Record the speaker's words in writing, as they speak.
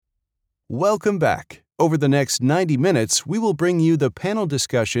Welcome back. Over the next 90 minutes, we will bring you the panel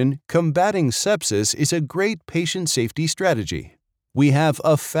discussion, Combating Sepsis is a Great Patient Safety Strategy. We have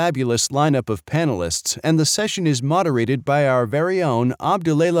a fabulous lineup of panelists, and the session is moderated by our very own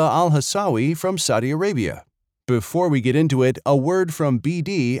Abduleila Al-Hassawi from Saudi Arabia. Before we get into it, a word from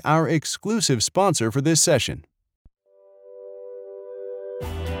BD, our exclusive sponsor for this session.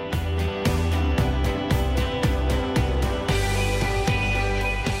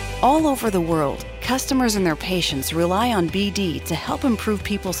 All over the world, customers and their patients rely on BD to help improve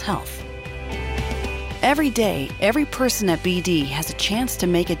people's health. Every day, every person at BD has a chance to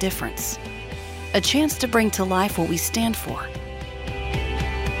make a difference, a chance to bring to life what we stand for.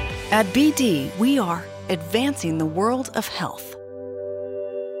 At BD, we are advancing the world of health.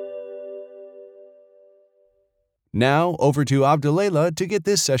 Now, over to Abduleila to get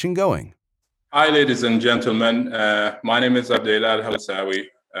this session going. Hi, ladies and gentlemen. My name is Abduleila Al-Hassawi.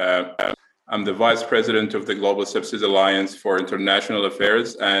 I'm the Vice President of the Global Sepsis Alliance for International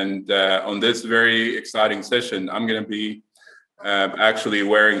Affairs. And on this very exciting session, I'm going to be actually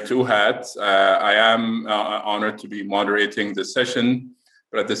wearing two hats. I am honored to be moderating the session,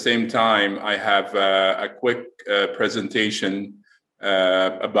 but at the same time, I have a quick presentation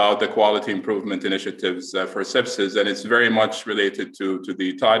about the quality improvement initiatives for sepsis. And it's very much related to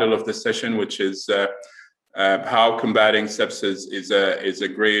the title of the session, which is how combating sepsis is a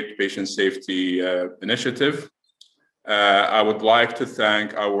great patient safety initiative. I would like to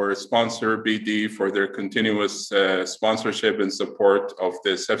thank our sponsor, BD, for their continuous sponsorship and support of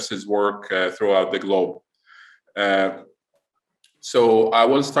the sepsis work throughout the globe. So I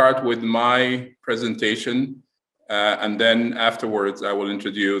will start with my presentation, and then afterwards I will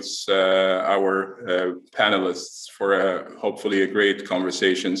introduce our panelists for hopefully a great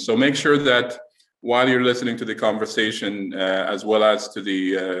conversation. So make sure that while you're listening to the conversation, as well as to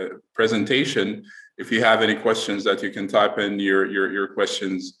the presentation, if you have any questions, that you can type in your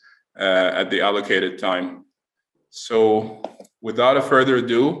questions at the allocated time. So without a further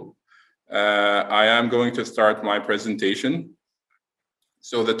ado, I am going to start my presentation.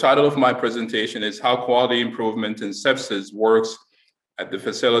 So the title of my presentation is How Quality Improvement in Sepsis Works at the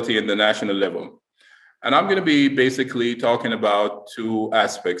Facility and the National Level. And I'm going to be basically talking about two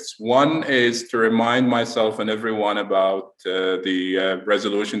aspects. One is to remind myself and everyone about the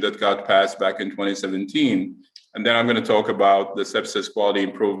resolution that got passed back in 2017. And then I'm going to talk about the sepsis quality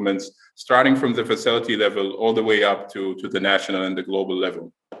improvements, starting from the facility level all the way up to the national and the global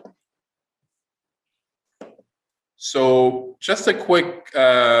level. So just a quick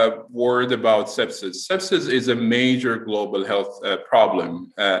word about sepsis. Sepsis is a major global health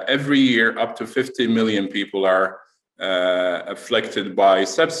problem. Every year, up to 50 million people are afflicted by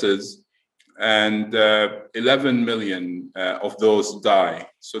sepsis, and 11 million of those die.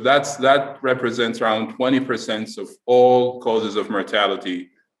 So that represents around 20% of all causes of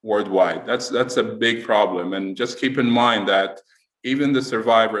mortality worldwide. That's a big problem. And just keep in mind that even the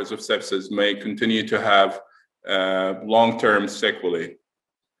survivors of sepsis may continue to have long-term sequelae.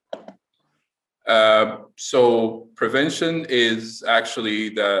 So prevention is actually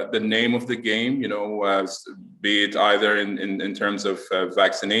the name of the game, be it either in terms of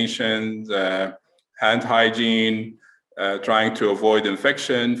vaccinations, hand hygiene, trying to avoid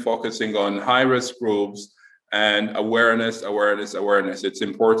infection, focusing on high-risk groups, and awareness. It's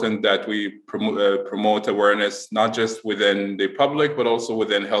important that we promote awareness, not just within the public, but also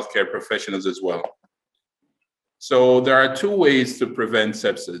within healthcare professionals as well. So there are two ways to prevent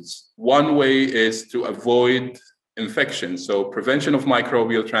sepsis. One way is to avoid infection. So prevention of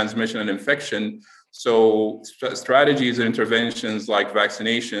microbial transmission and infection. So strategies and interventions like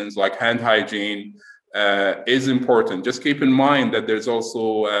vaccinations, like hand hygiene, is important. Just keep in mind that there's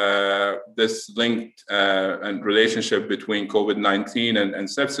also this linked and relationship between COVID-19 and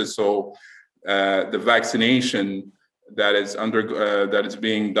sepsis. So the vaccination that is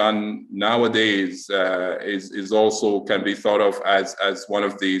being done nowadays is also can be thought of as one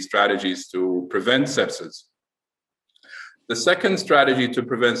of the strategies to prevent sepsis. The second strategy to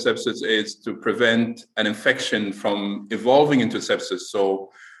prevent sepsis is to prevent an infection from evolving into sepsis. So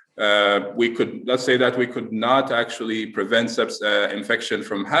let's say that we could not actually prevent infection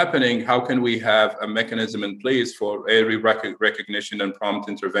from happening. How can we have a mechanism in place for early recognition and prompt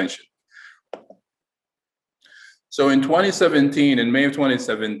intervention? So in May of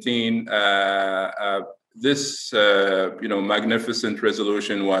 2017, this magnificent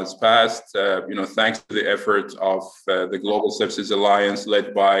resolution was passed, thanks to the effort of the Global Sepsis Alliance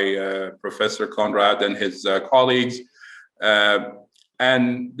led by Professor Conrad and his colleagues.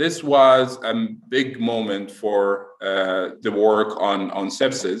 And this was a big moment for the work on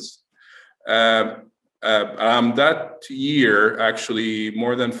sepsis. That year, actually,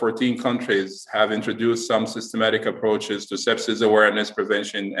 more than 14 countries have introduced some systematic approaches to sepsis awareness,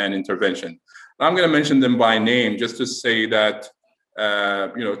 prevention, and intervention. I'm going to mention them by name just to say that,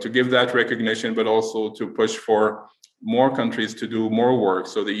 to give that recognition, but also to push for more countries to do more work.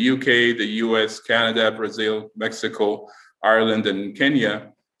 So the UK, the US, Canada, Brazil, Mexico, Ireland, and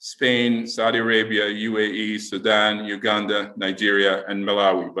Kenya, Spain, Saudi Arabia, UAE, Sudan, Uganda, Nigeria, and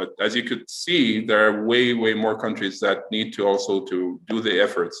Malawi. But as you could see, there are way more countries that need to also to do the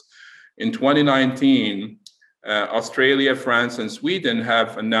efforts. In 2019, Australia, France, and Sweden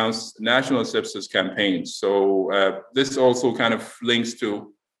have announced national sepsis campaigns. So this also kind of links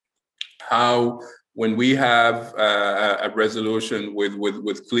to how when we have a resolution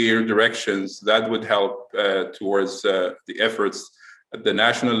with clear directions, that would help towards the efforts at the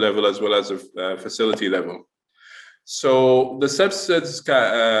national level as well as a facility level. So the sepsis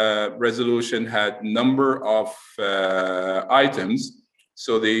resolution had number of items.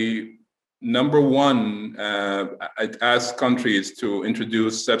 So the number one, it asked countries to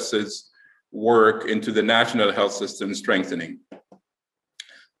introduce sepsis work into the national health system strengthening.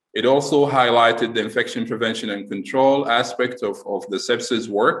 It also highlighted the infection prevention and control aspect of the sepsis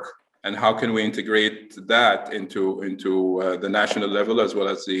work, and how can we integrate that into the national level as well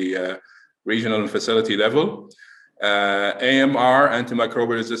as the regional and facility level. AMR,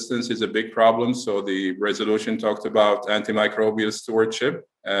 antimicrobial resistance, is a big problem. So the resolution talked about antimicrobial stewardship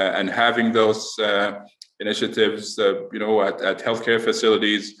and having those initiatives, at healthcare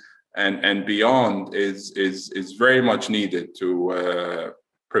facilities and beyond is very much needed to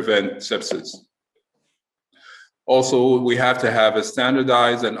prevent sepsis. Also, we have to have a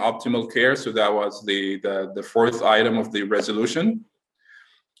standardized and optimal care. So that was the fourth item of the resolution.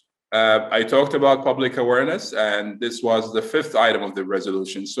 I talked about public awareness, and this was the fifth item of the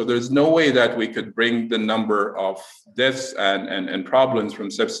resolution. So there's no way that we could bring the number of deaths and problems from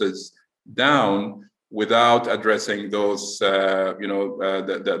sepsis down without addressing those,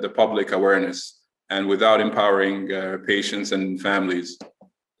 the public awareness, and without empowering patients and families.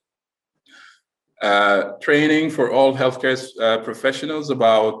 Training for all healthcare professionals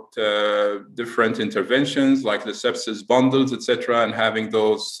about different interventions like the sepsis bundles, etc., and having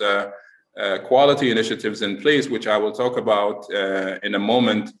those quality initiatives in place, which I will talk about in a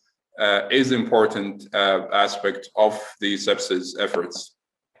moment, is important aspect of the sepsis efforts.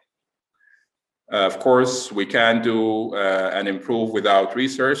 Of course, we can do and improve without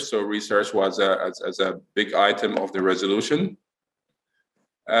research. So research was as a big item of the resolution.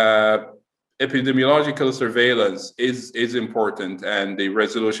 Epidemiological surveillance is important, and the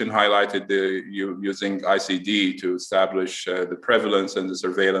resolution highlighted the using ICD to establish the prevalence and the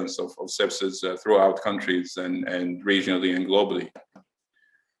surveillance of sepsis throughout countries and regionally and globally.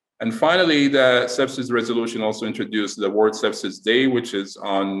 And finally, the sepsis resolution also introduced the World Sepsis Day, which is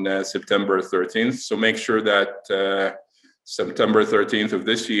on September 13th. So make sure that September 13th of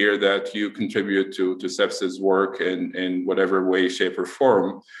this year that you contribute to sepsis work in whatever way, shape, or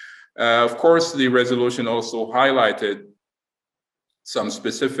form. Of course, the resolution also highlighted some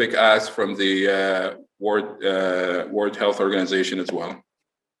specific asks from the World Health Organization as well.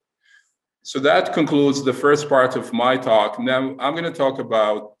 So that concludes the first part of my talk. Now I'm going to talk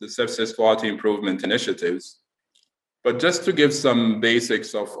about the sepsis quality improvement initiatives. But just to give some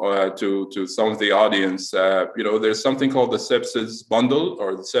basics of to some of the audience, there's something called the sepsis bundle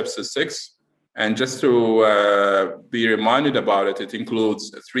or the sepsis 6. And just to be reminded about it, it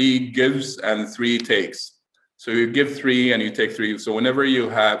includes 3 gives and 3 takes. So you give 3 and you take 3. So whenever you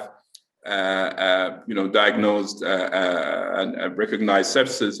have, diagnosed and recognized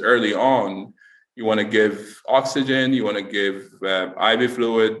sepsis early on, you want to give oxygen, you want to give IV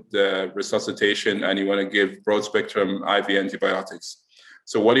fluid resuscitation, and you want to give broad spectrum IV antibiotics.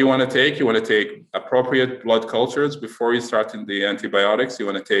 So what do you want to take? You want to take appropriate blood cultures before you start the antibiotics. You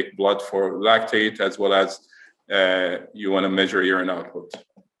want to take blood for lactate, as well as you want to measure urine output.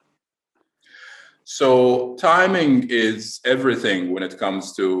 So timing is everything when it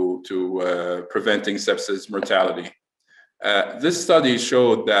comes to preventing sepsis mortality. This study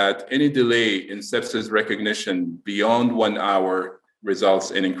showed that any delay in sepsis recognition beyond 1 hour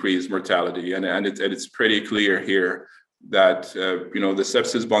results in increased mortality. And it's pretty clear here that, the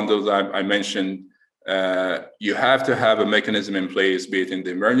sepsis bundles I mentioned, you have to have a mechanism in place, be it in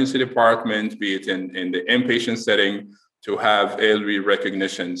the emergency department, be it in the inpatient setting, to have early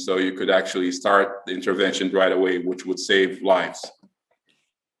recognition. So you could actually start the intervention right away, which would save lives.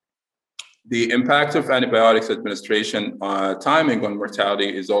 The impact of antibiotics administration timing on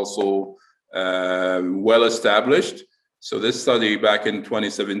mortality is also well established. So this study back in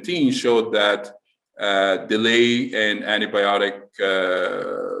 2017 showed that delay in antibiotic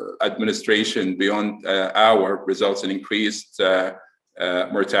administration beyond an hour results in increased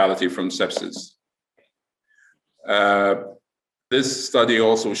mortality from sepsis. This study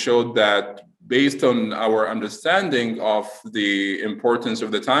also showed that based on our understanding of the importance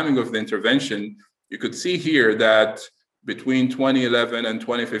of the timing of the intervention, you could see here that between 2011 and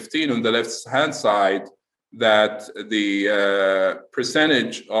 2015 on the left-hand side, that the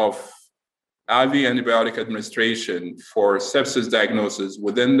percentage of IV antibiotic administration for sepsis diagnosis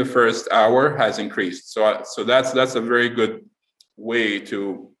within the first hour has increased. So that's a very good way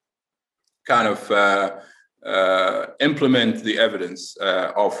to kind of implement the evidence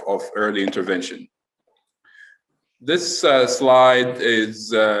of early intervention. This slide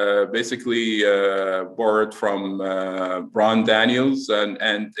is basically borrowed from Ron Daniels,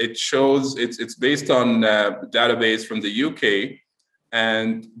 and it shows it's based on a database from the UK,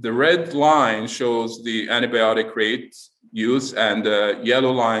 and the red line shows the antibiotic rate use, and the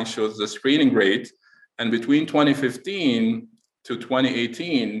yellow line shows the screening rate. And between 2015 to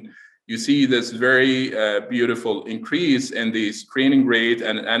 2018, you see this very beautiful increase in the screening rate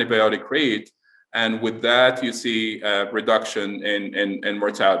and antibiotic rate. And with that, you see a reduction in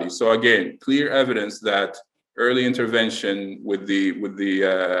mortality. So again, clear evidence that early intervention with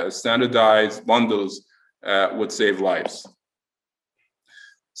the standardized bundles would save lives.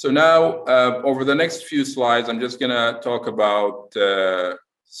 So now, over the next few slides, I'm just gonna talk about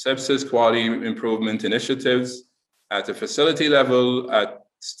sepsis quality improvement initiatives at the facility level, at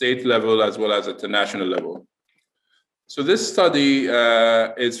state level, as well as at the national level. So this study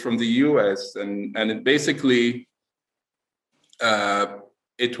is from the US, and it basically,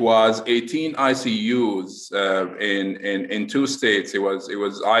 it was 18 ICUs in two states. It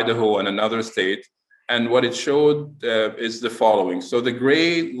was Idaho and another state. And what it showed is the following. So the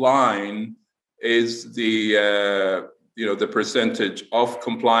gray line is the percentage of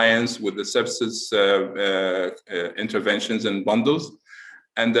compliance with the sepsis interventions and bundles.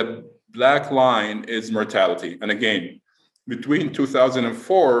 And the black line is mortality. And again, between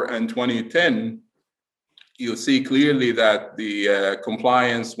 2004 and 2010, you'll see clearly that the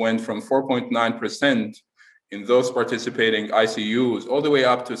compliance went from 4.9% in those participating ICUs all the way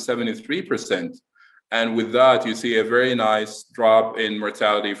up to 73%. And with that, you see a very nice drop in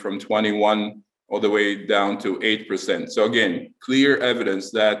mortality from 21 all the way down to 8%. So again, clear evidence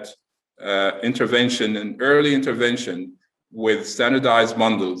that intervention and early intervention with standardized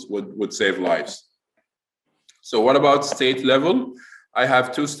bundles would save lives. So what about state level? I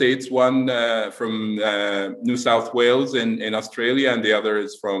have two states, one from New South Wales in Australia, and the other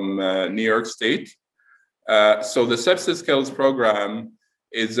is from New York State. So the Sepsis Skills program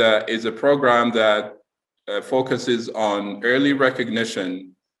is a program that focuses on early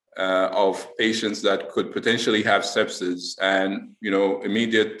recognition of patients that could potentially have sepsis, and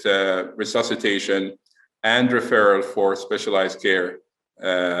immediate resuscitation and referral for specialized care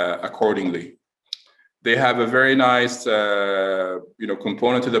accordingly. They have a very nice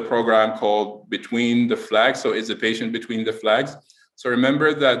component to the program called Between the Flags. So it's a patient between the flags. So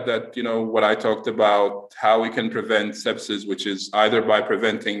remember that what I talked about, how we can prevent sepsis, which is either by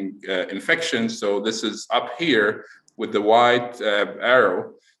preventing infections. So this is up here with the white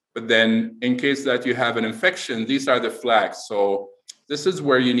arrow. But then in case that you have an infection, these are the flags. So this is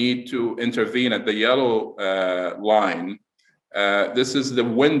where you need to intervene at the yellow line. This is the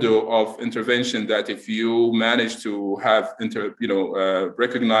window of intervention that if you manage to have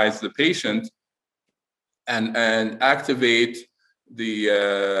recognize the patient and activate the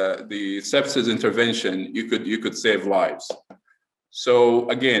sepsis intervention, you could save lives. So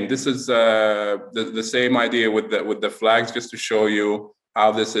again, this is the same idea with the flags, just to show you how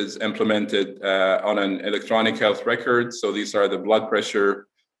this is implemented on an electronic health record. So these are the blood pressure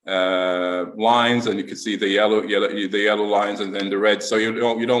lines, and you can see the yellow lines and then the red. So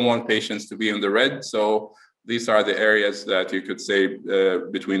you don't want patients to be in the red. So these are the areas that you could say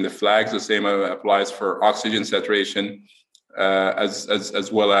between the flags. The same applies for oxygen saturation as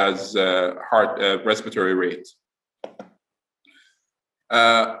well as heart respiratory rate.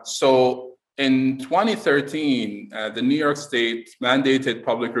 So in 2013, the New York State mandated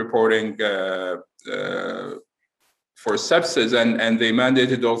public reporting for sepsis, and they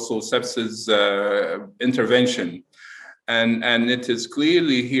mandated also sepsis intervention. And it is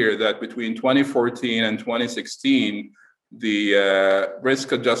clearly here that between 2014 and 2016, the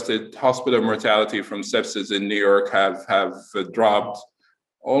risk-adjusted hospital mortality from sepsis in New York have dropped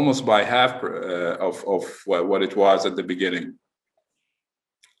almost by half of what it was at the beginning.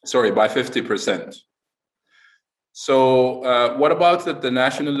 Sorry, by 50%. So what about at the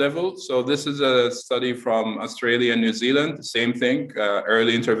national level? So this is a study from Australia and New Zealand. Same thing,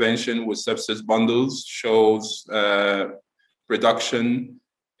 early intervention with sepsis bundles shows reduction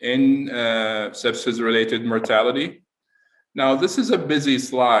in sepsis-related mortality. Now, this is a busy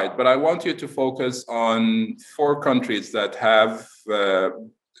slide, but I want you to focus on 4 countries that have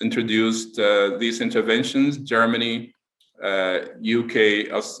introduced these interventions: Germany,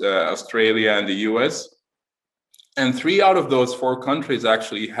 UK, Australia, and the US. And 3 out of those 4 countries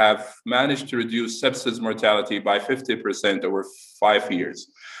actually have managed to reduce sepsis mortality by 50% over 5 years.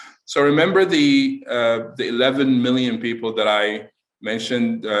 So remember the 11 million people that I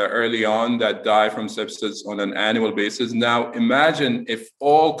mentioned early on that die from sepsis on an annual basis. Now imagine if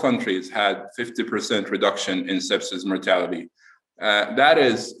all countries had 50% reduction in sepsis mortality. That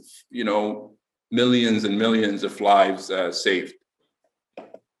is, millions and millions of lives saved.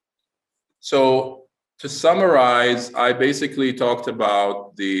 So to summarize, I basically talked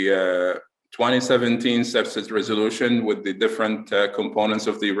about the 2017 sepsis resolution with the different components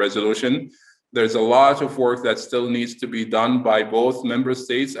of the resolution. There's a lot of work that still needs to be done by both member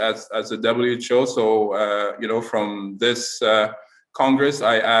states as the WHO. So, from this Congress,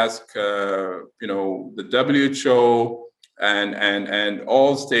 I ask, the WHO and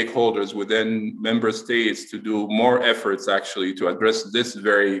all stakeholders within member states to do more efforts actually to address this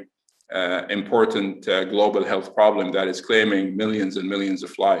very important global health problem that is claiming millions and millions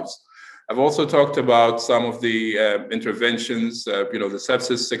of lives. I've also talked about some of the interventions, the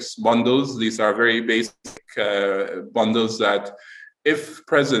sepsis 6 bundles. These are very basic bundles that, if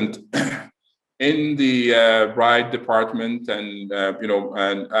present in the right department and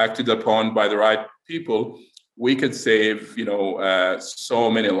acted upon by the right people, we could save so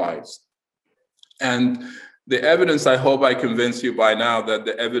many lives. And the evidence, I hope I convince you by now that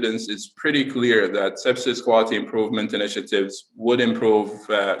the evidence is pretty clear that sepsis quality improvement initiatives would improve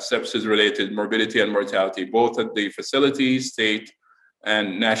sepsis-related morbidity and mortality, both at the facility, state,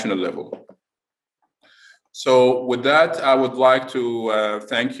 and national level. So with that, I would like to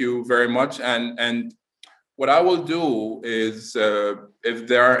thank you very much. And what I will do is, if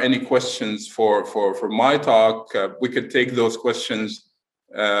there are any questions for my talk, we could take those questions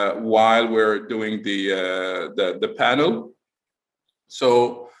while we're doing the panel.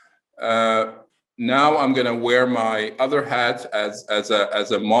 So now I'm going to wear my other hat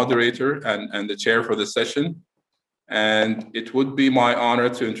as a moderator and the chair for the session, and it would be my honor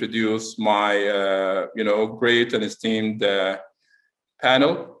to introduce my great and esteemed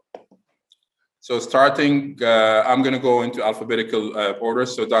panel. So starting, I'm going to go into alphabetical order.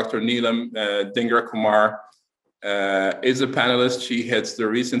 So Dr. Neelam Dhingra Kumar is a panelist. She heads the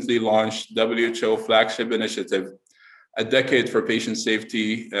recently launched WHO flagship initiative, A Decade for Patient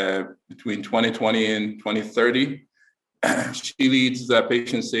Safety, between 2020 and 2030. She leads the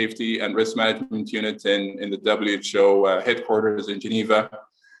Patient Safety and Risk Management Unit in the WHO headquarters in Geneva.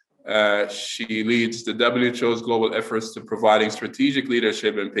 She leads the WHO's global efforts to providing strategic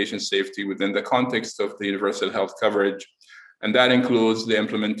leadership in patient safety within the context of the universal health coverage. And that includes the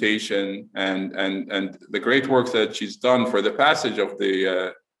implementation and the great work that she's done for the passage of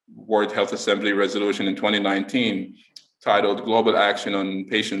the World Health Assembly resolution in 2019, titled Global Action on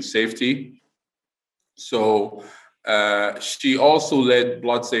Patient Safety. So she also led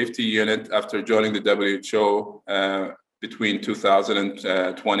Blood Safety Unit after joining the WHO between 2000 and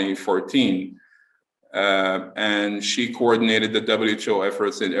 2014. And she coordinated the WHO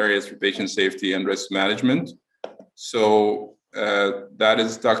efforts in areas for patient safety and risk management. So that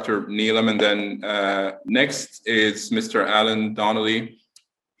is Dr. Neelam. And then next is Mr. Alan Donnelly.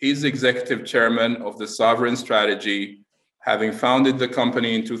 He's executive chairman of the Sovereign Strategy. Having founded the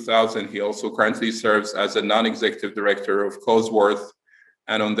company in 2000, he also currently serves as a non-executive director of COSWORTH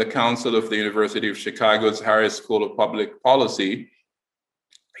and on the council of the University of Chicago's Harris School of Public Policy.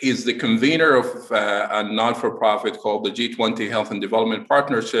 He's the convener of a not-for-profit called the G20 Health and Development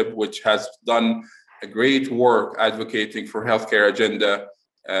Partnership, which has done a great work advocating for healthcare agenda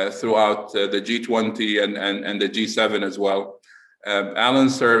throughout the G20 and the G7 as well. Alan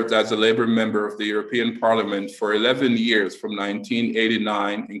served as a Labour member of the European Parliament for 11 years from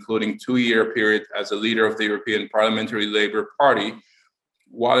 1989, including 2-year period as a leader of the European Parliamentary Labour Party.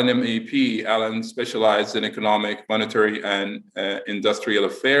 While an MEP, Alan specialized in economic, monetary, and industrial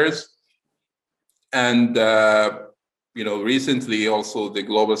affairs. And recently also the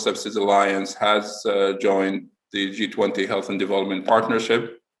Global Sepsis Alliance has joined the G20 Health and Development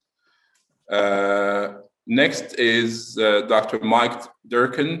Partnership. Next is Dr. Mike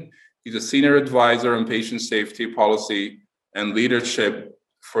Durkin. He's a senior advisor on patient safety policy and leadership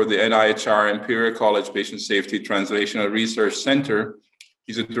for the NIHR Imperial College Patient Safety Translational Research Center.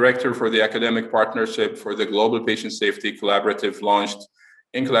 He's a director for the academic partnership for the Global Patient Safety Collaborative, launched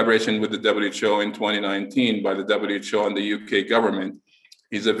in collaboration with the WHO in 2019 by the WHO and the UK government.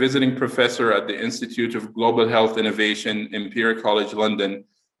 He's a visiting professor at the Institute of Global Health Innovation, Imperial College London,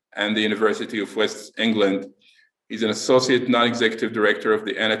 and the University of West England. He's an associate non-executive director of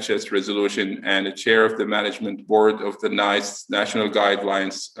the NHS Resolution and a chair of the management board of the NICE National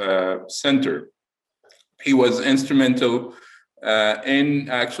Guidelines Center. He was instrumental in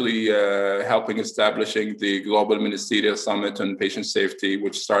actually helping establishing the Global Ministerial Summit on Patient Safety,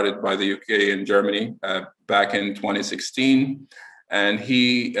 which started by the UK and Germany back in 2016. And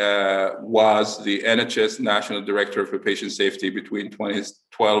he was the NHS National Director for Patient Safety between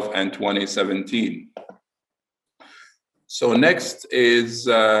 2012 and 2017. So next is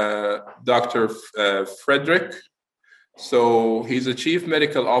Dr. Frederick. So he's a Chief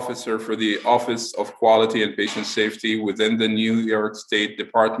Medical Officer for the Office of Quality and Patient Safety within the New York State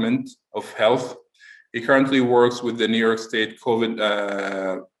Department of Health. He currently works with the New York State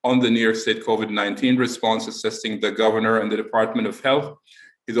COVID-19 response, assisting the governor and the Department of Health.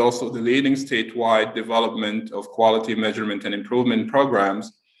 He's also the leading statewide development of quality measurement and improvement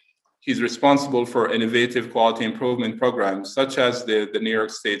programs. He's responsible for innovative quality improvement programs, such as the New York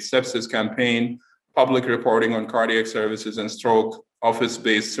State Sepsis Campaign, public reporting on cardiac services and stroke,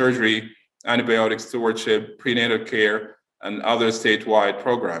 office-based surgery, antibiotic stewardship, prenatal care, and other statewide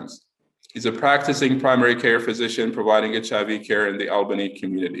programs. He's a practicing primary care physician providing HIV care in the Albany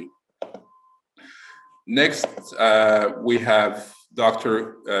community. Next, we have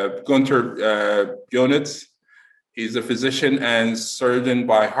Dr. Gunther Bionitz. He's a physician and surgeon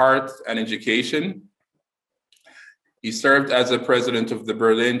by heart and education. He served as a president of the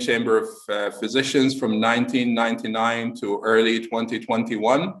Berlin Chamber of Physicians from 1999 to early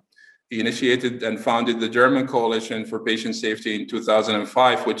 2021. He initiated and founded the German Coalition for Patient Safety in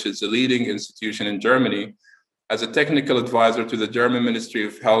 2005, which is a leading institution in Germany. As a technical advisor to the German Ministry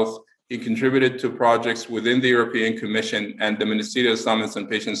of Health, he contributed to projects within the European Commission and the Ministerial Summits on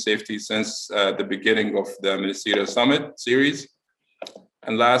Patient Safety since the beginning of the Ministerial Summit series.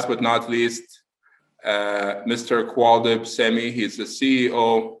 And last but not least, Mr. Qualdib Semi. He's the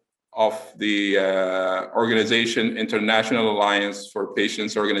CEO of the organization International Alliance for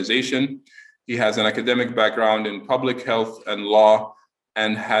Patients Organization. He has an academic background in public health and law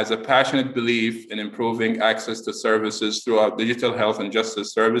and has a passionate belief in improving access to services throughout digital health and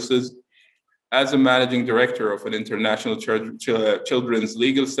justice services. As a managing director of an international children's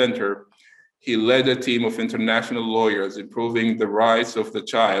legal center, he led a team of international lawyers improving the rights of the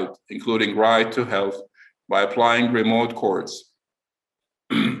child, including right to health, by applying remote courts.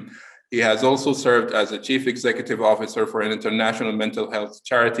 He has also served as a chief executive officer for an international mental health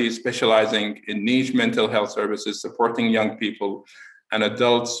charity specializing in niche mental health services, supporting young people and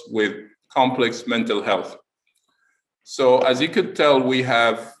adults with complex mental health. So as you could tell, we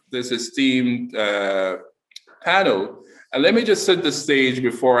have this esteemed panel. And let me just set the stage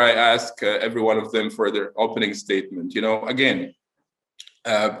before I ask every one of them for their opening statement. You know, again,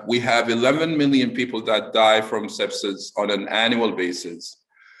 we have 11 million people that die from sepsis on an annual basis.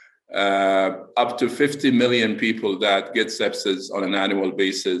 Up to 50 million people that get sepsis on an annual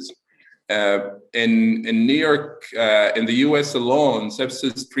basis. In New York, in the US alone,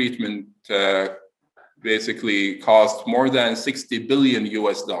 sepsis treatment basically cost more than $60 billion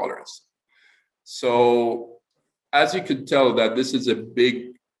US. So as you could tell that this is a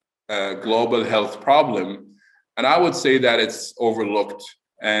big global health problem, and I would say that it's overlooked.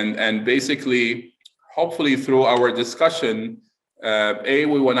 And basically, hopefully through our discussion,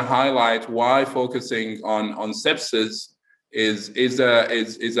 we want to highlight why focusing on sepsis is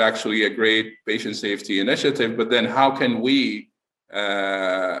actually a great patient safety initiative. But then, how can we,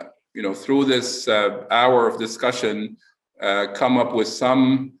 through this hour of discussion, come up with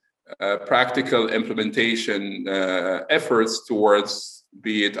some practical implementation efforts towards,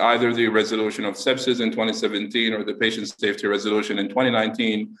 be it either the resolution of sepsis in 2017 or the patient safety resolution in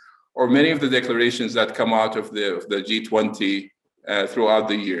 2019, or many of the declarations that come out of the G20 throughout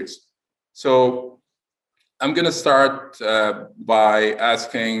the years. So I'm going to start by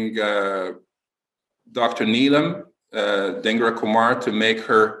asking Dr. Neelam Dhingra Kumar to make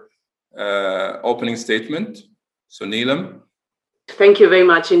her opening statement. So Neelam. Thank you very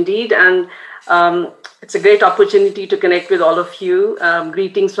much indeed. And it's a great opportunity to connect with all of you.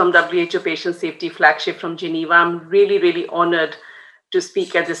 Greetings from WHO Patient Safety Flagship from Geneva. I'm really, really honored to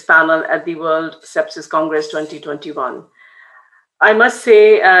speak at this panel at the World Sepsis Congress 2021. I must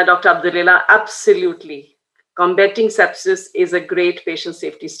say, Dr. Abdullela, absolutely combating sepsis is a great patient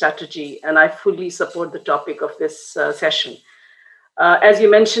safety strategy, and I fully support the topic of this session. As you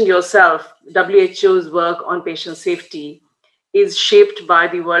mentioned yourself, WHO's work on patient safety is shaped by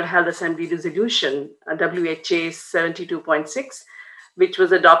the World Health Assembly resolution, WHA 72.6, which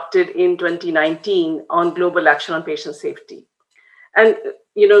was adopted in 2019 on global action on patient safety. And,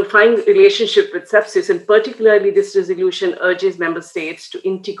 find relationship with sepsis, and particularly this resolution urges member states to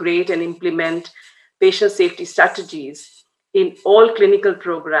integrate and implement patient safety strategies in all clinical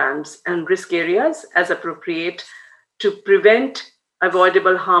programs and risk areas as appropriate to prevent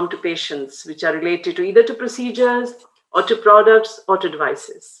avoidable harm to patients, which are related to either to procedures or to products or to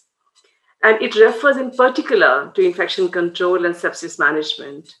devices. And it refers in particular to infection control and sepsis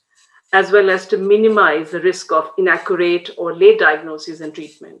management, as well as to minimize the risk of inaccurate or late diagnosis and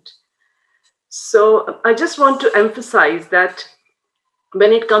treatment. So I just want to emphasize that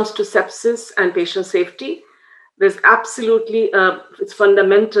when it comes to sepsis and patient safety, there's absolutely, it's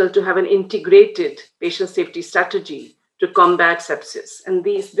fundamental to have an integrated patient safety strategy to combat sepsis. And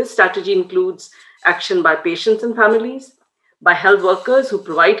this strategy includes action by patients and families, by health workers who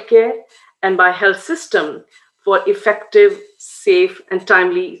provide care, and by health system for effective, safe, and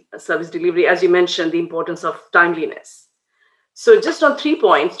timely service delivery. As you mentioned, the importance of timeliness. So just on 3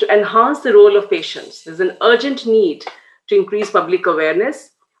 points, to enhance the role of patients, there's an urgent need to increase public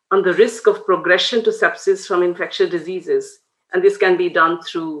awareness on the risk of progression to sepsis from infectious diseases. And this can be done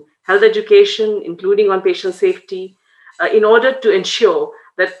through health education, including on patient safety, in order to ensure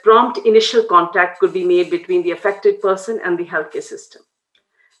that prompt initial contact could be made between the affected person and the healthcare system.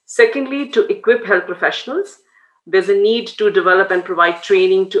 Secondly, to equip health professionals, there's a need to develop and provide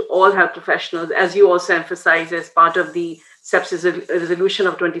training to all health professionals, as you also emphasized as part of the sepsis resolution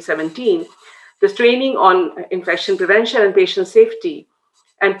of 2017. There's training on infection prevention and patient safety,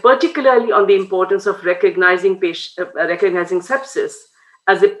 and particularly on the importance of recognizing sepsis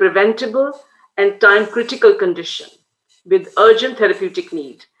as a preventable and time-critical condition with urgent therapeutic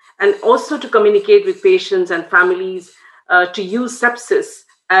need, and also to communicate with patients and families to use sepsis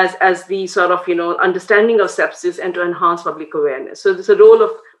as the sort of, understanding of sepsis and to enhance public awareness. So there's a role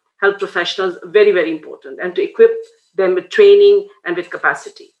of health professionals, very, very important, and to equip them with training and with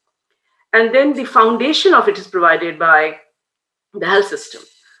capacity. And then the foundation of it is provided by the health system.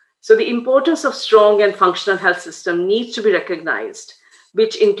 So the importance of strong and functional health system needs to be recognized,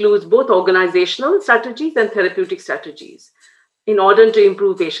 which includes both organizational strategies and therapeutic strategies in order to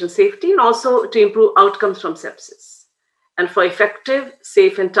improve patient safety and also to improve outcomes from sepsis. And for effective,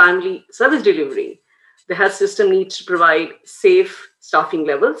 safe, and timely service delivery, the health system needs to provide safe staffing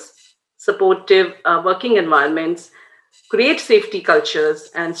levels, supportive working environments, create safety cultures,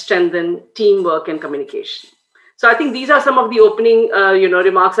 and strengthen teamwork and communication. So I think these are some of the opening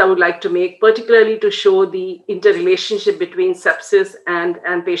remarks I would like to make, particularly to show the interrelationship between sepsis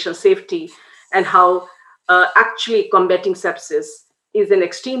and patient safety, and how actually combating sepsis is an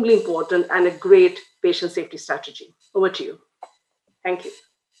extremely important and a great patient safety strategy. Over to you. Thank you.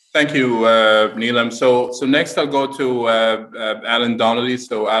 Thank you, Neelam. So next I'll go to Alan Donnelly.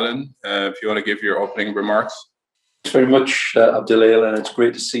 So Alan, if you want to give your opening remarks. Thanks very much, Abdillail, and it's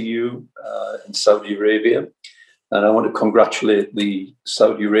great to see you in Saudi Arabia. And I want to congratulate the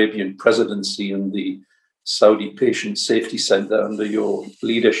Saudi Arabian presidency and the Saudi Patient Safety Center under your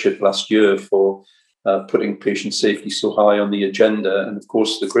leadership last year for putting patient safety so high on the agenda. And of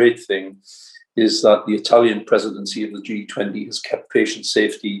course, the great thing is that the Italian presidency of the G20 has kept patient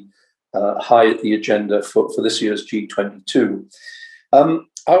safety high at the agenda for this year's G22.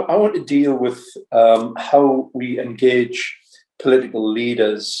 I want to deal with how we engage political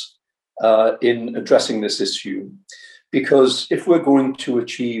leaders in addressing this issue, because if we're going to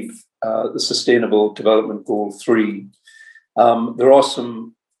achieve the Sustainable Development Goal 3, there are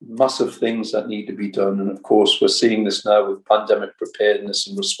some massive things that need to be done. And of course, we're seeing this now with pandemic preparedness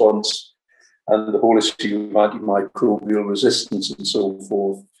and response and the whole issue of antimicrobial resistance and so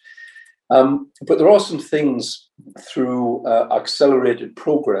forth. But there are some things through accelerated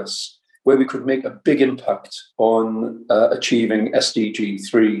progress where we could make a big impact on achieving SDG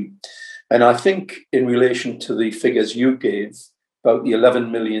 3. And I think in relation to the figures you gave about the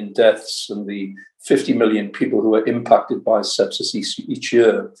 11 million deaths and the 50 million people who are impacted by sepsis each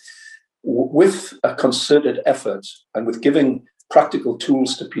year, with a concerted effort and with giving practical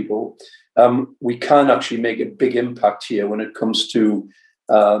tools to people, we can actually make a big impact here when it comes to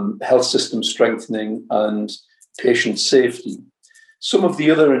health system strengthening and patient safety. Some of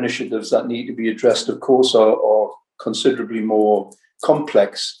the other initiatives that need to be addressed, of course, are considerably more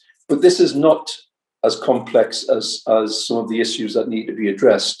complex, but this is not as complex as some of the issues that need to be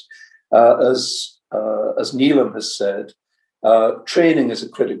addressed. As as Neelam has said, training is a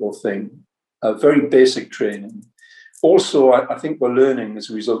critical thing, very basic training. Also, I think we're learning as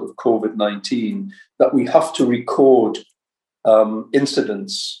a result of COVID-19 that we have to record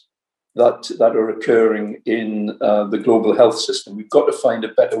incidents that are occurring in the global health system. We've got to find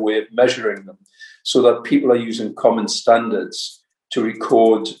a better way of measuring them so that people are using common standards to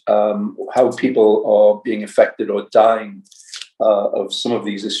record how people are being affected or dying of some of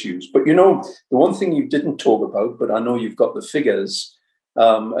these issues. But you know, the one thing you didn't talk about, but I know you've got the figures,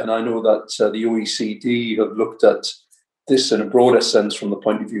 and I know that the OECD have looked at this in a broader sense from the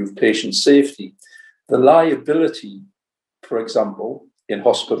point of view of patient safety. The liability, for example, in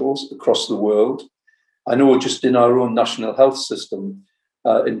hospitals across the world, I know just in our own national health system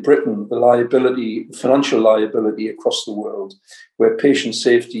in Britain, the liability, financial liability across the world, where patient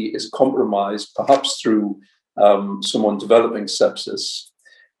safety is compromised, perhaps through someone developing sepsis,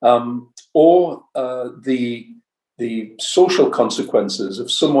 or the social consequences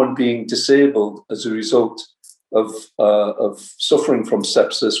of someone being disabled as a result of suffering from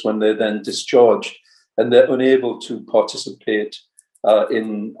sepsis when they're then discharged and they're unable to participate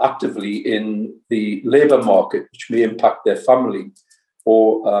actively in the labour market, which may impact their family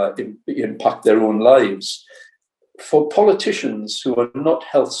or impact their own lives. For politicians who are not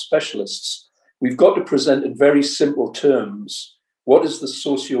health specialists, we've got to present in very simple terms what is the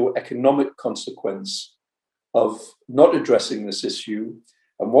socio-economic consequence of not addressing this issue,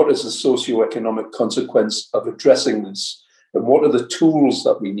 and what is the socio-economic consequence of addressing this, and what are the tools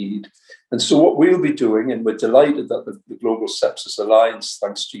that we need. And so what we'll be doing, and we're delighted that the Global Sepsis Alliance,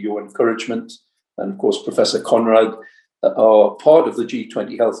 thanks to your encouragement, and of course, Professor Conrad, are part of the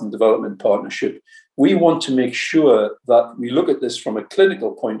G20 Health and Development Partnership. We want to make sure that we look at this from a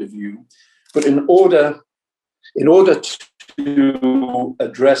clinical point of view, but in order to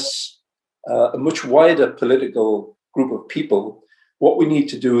address a much wider political group of people, what we need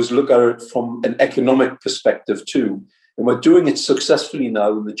to do is look at it from an economic perspective too. And we're doing it successfully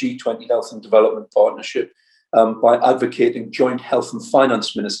now in the G20 Health and Development Partnership by advocating joint health and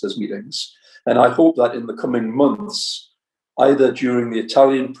finance ministers meetings. And I hope that in the coming months, either during the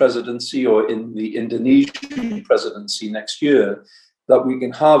Italian presidency or in the Indonesian presidency next year, that we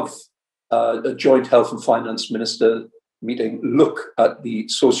can have a joint health and finance minister meeting look at the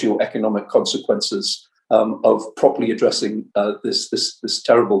socio-economic consequences of properly addressing this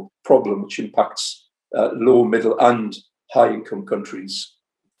terrible problem which impacts low, middle, and high-income countries.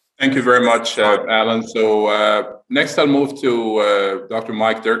 Thank you very much, Alan. So next I'll move to Dr.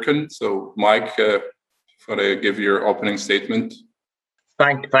 Mike Durkin. So Mike, for to give your opening statement.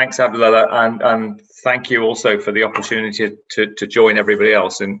 Thanks, Abdullah, and thank you also for the opportunity to join everybody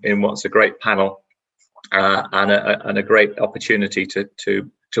else in what's a great panel and a great opportunity to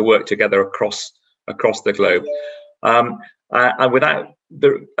work together across the globe. And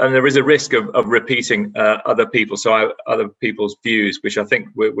there is a risk of repeating other people's views, which I think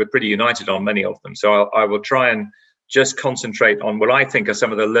we're pretty united on, many of them. So I will try and just concentrate on what I think are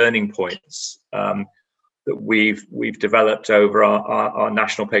some of the learning points that we've developed over our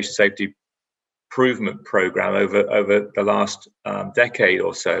national patient safety improvement program over the last decade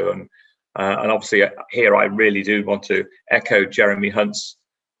or so. And obviously here I really do want to echo Jeremy Hunt's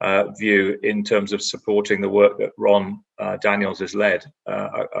view in terms of supporting the work that Ron Daniels has led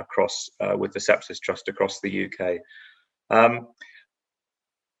across with the Sepsis Trust across the UK.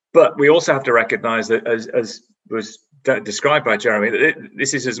 But we also have to recognise that, as was described by Jeremy, that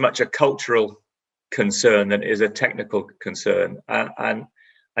this is as much a cultural concern than it is a technical concern. And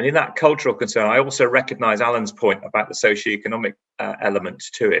in that cultural concern, I also recognise Alan's point about the socioeconomic element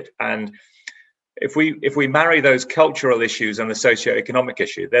to it. And if we marry those cultural issues and the socioeconomic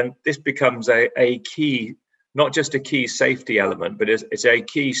issue, then this becomes a key, not just a key safety element, but it's a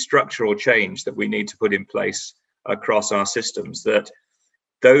key structural change that we need to put in place across our systems, that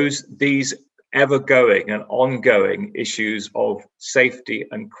these ever-going and ongoing issues of safety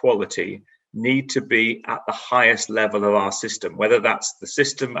and quality need to be at the highest level of our system, whether that's the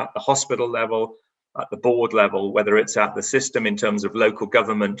system at the hospital level, at the board level, whether it's at the system in terms of local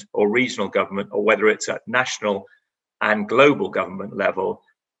government or regional government, or whether it's at national and global government level.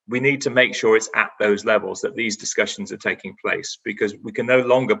 We need to make sure it's at those levels that these discussions are taking place, because we can no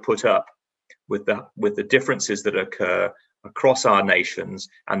longer put up with the differences that occur across our nations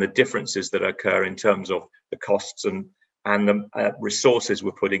and the differences that occur in terms of the costs and the resources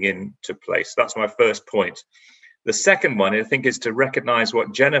we're putting into place. That's my first point. The second one, I think, is to recognise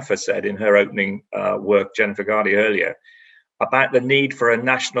what Jennifer said in her opening work, Jennifer Gardy, earlier, about the need for a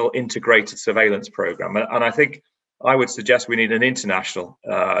national integrated surveillance programme. And I think I would suggest we need an international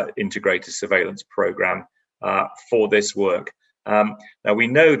integrated surveillance program for this work. Now, we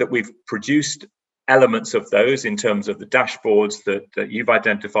know that we've produced elements of those in terms of the dashboards that you've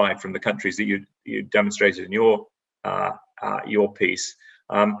identified from the countries that you demonstrated in your piece.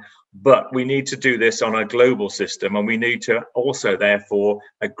 But we need to do this on a global system, and we need to also, therefore,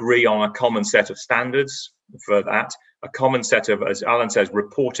 agree on a common set of standards for that, a common set of, as Alan says,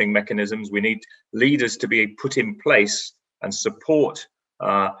 reporting mechanisms. We need leaders to be put in place and support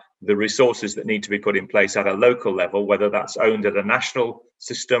the resources that need to be put in place at a local level, whether that's owned at a national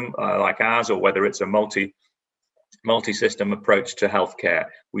system like ours, or whether it's a multi-system approach to healthcare.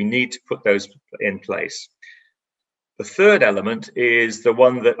 We need to put those in place. The third element is the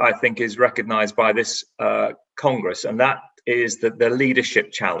one that I think is recognized by this Congress, and that is the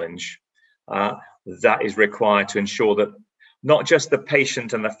leadership challenge that is required to ensure that not just the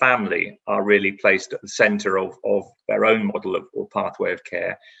patient and the family are really placed at the center of their own model or pathway of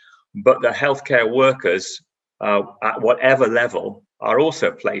care, but the healthcare workers at whatever level are also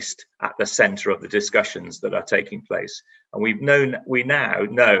placed at the center of the discussions that are taking place. And we now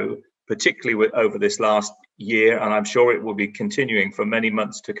know, particularly over this last year, and I'm sure it will be continuing for many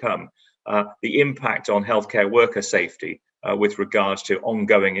months to come, the impact on healthcare worker safety with regards to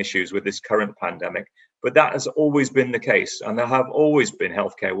ongoing issues with this current pandemic. But that has always been the case, and there have always been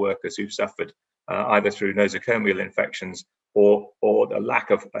healthcare workers who've suffered either through nosocomial infections or the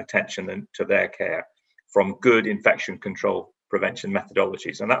lack of attention to their care from good infection control prevention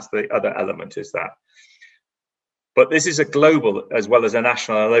methodologies. And that's the other element, is that. But this is a global as well as a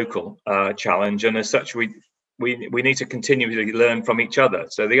national and local challenge, and as such, we need to continually learn from each other.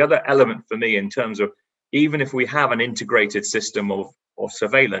 So the other element for me, in terms of, even if we have an integrated system of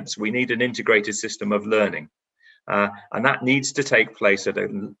surveillance, we need an integrated system of learning, and that needs to take place at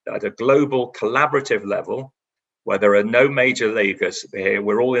a global collaborative level, where there are no major leaguers here.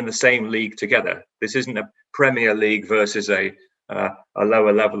 We're all in the same league together. This isn't a Premier League versus a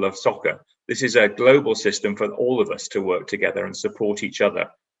lower level of soccer. This is a global system for all of us to work together and support each other,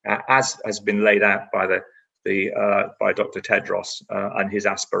 as has been laid out by by Dr. Tedros and his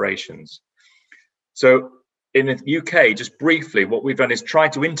aspirations. So in the UK, just briefly, what we've done is try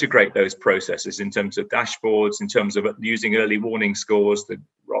to integrate those processes in terms of dashboards, in terms of using early warning scores, the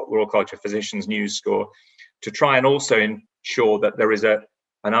Royal College of Physicians News Score, to try and also ensure that there is an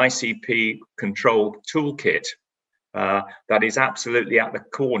ICP control toolkit that is absolutely at the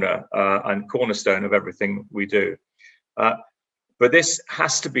corner and cornerstone of everything we do. But this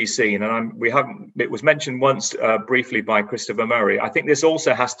has to be seen, and it was mentioned once briefly by Christopher Murray. I think this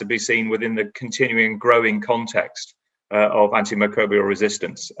also has to be seen within the continuing growing context of antimicrobial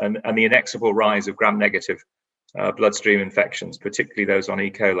resistance and the inexorable rise of gram-negative bloodstream infections, particularly those on E.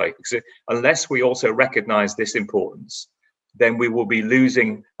 coli. Because unless we also recognize this importance, then we will be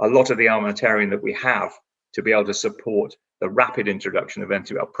losing a lot of the armamentarium that we have to be able to support the rapid introduction of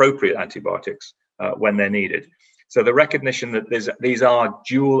appropriate antibiotics when they're needed. So the recognition that these are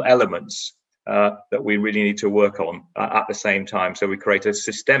dual elements that we really need to work on at the same time. So we create a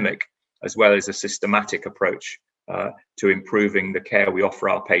systemic as well as a systematic approach to improving the care we offer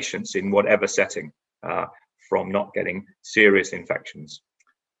our patients in whatever setting, from not getting serious infections.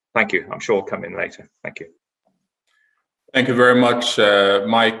 Thank you. I'm sure I'll come in later. Thank you. Thank you very much,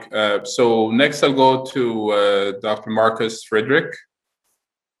 Mike. So next I'll go to Dr. Marcus Frederick.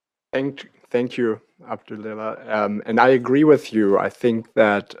 Thank you, Abdullah. And I agree with you. I think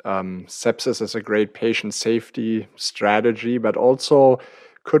that sepsis is a great patient safety strategy, but also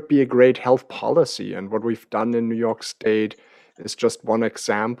could be a great health policy. And what we've done in New York State is just one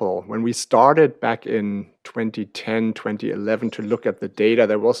example. When we started back in 2010, 2011 to look at the data,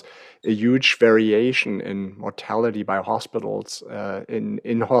 there was a huge variation in mortality by hospitals,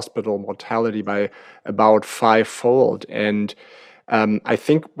 in hospital mortality by about 5-fold. And I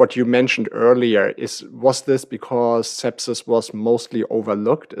think what you mentioned earlier was this because sepsis was mostly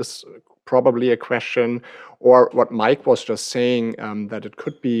overlooked is probably a question, or what Mike was just saying, that it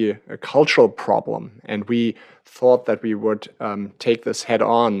could be a cultural problem. And we thought that we would take this head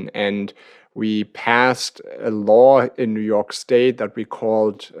on. And we passed a law in New York State that we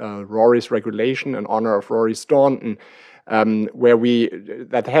called Rory's Regulation in honor of Rory Staunton, where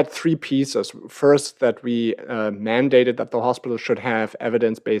that had three pieces. First, that we mandated that the hospital should have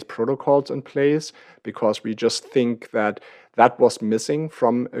evidence-based protocols in place, because we just think that that was missing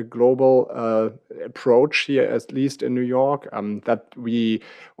from a global approach here, at least in New York. That we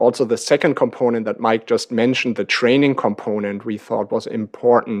also, the second component that Mike just mentioned, the training component, we thought was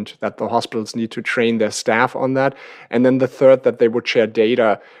important, that the hospitals need to train their staff on that. And then the third, that they would share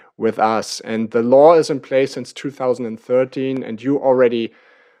data with us. And the law is in place since 2013, and you already,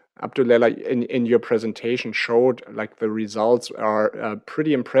 Abdullah, in your presentation showed like the results are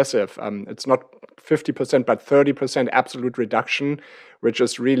pretty impressive. It's not 50%, but 30% absolute reduction, which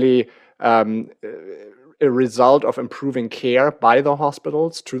is really a result of improving care by the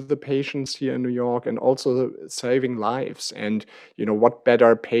hospitals to the patients here in New York, and also saving lives. And, what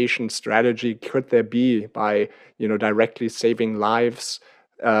better patient strategy could there be by, directly saving lives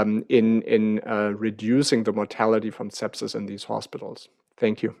in reducing the mortality from sepsis in these hospitals?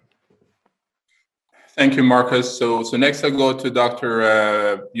 Thank you. Thank you, Marcus. So next I'll go to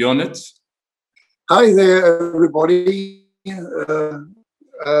Dr. Yonitz. Hi there, everybody.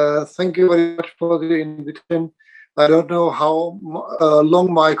 Thank you very much for the invitation. I don't know how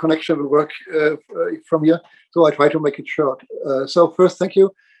long my connection will work from here, so I try to make it short. So first, thank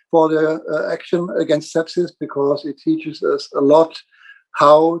you for the action against sepsis, because it teaches us a lot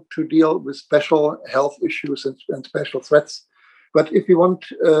how to deal with special health issues and special threats. But if we want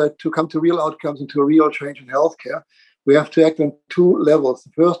to come to real outcomes and to a real change in healthcare, we have to act on two levels.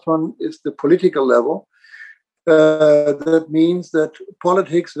 The first one is the political level. That means that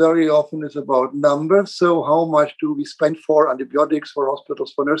politics very often is about numbers. So how much do we spend for antibiotics, for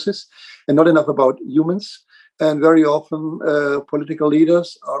hospitals, for nurses, and not enough about humans. And very often political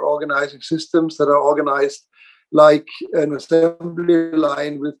leaders are organizing systems that are organized like an assembly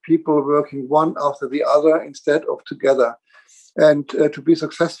line with people working one after the other instead of together. And to be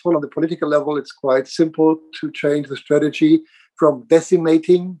successful on the political level, it's quite simple to change the strategy from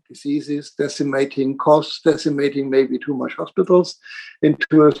decimating diseases, decimating costs, decimating maybe too much hospitals,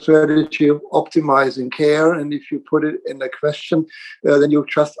 into a strategy of optimizing care. And if you put it in a question, then you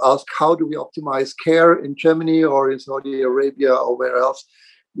just ask, how do we optimize care in Germany or in Saudi Arabia or where else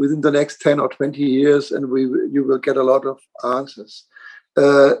within the next 10 or 20 years? And you will get a lot of answers.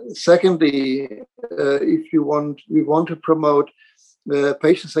 Secondly, if we want to promote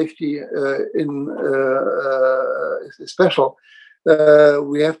patient safety in special,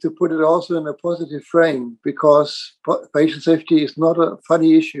 we have to put it also in a positive frame, because patient safety is not a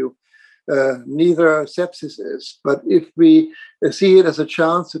funny issue. Neither sepsis is. But if we see it as a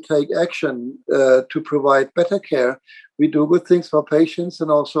chance to take action to provide better care, we do good things for patients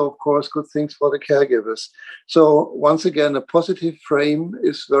and also, of course, good things for the caregivers. So once again, a positive frame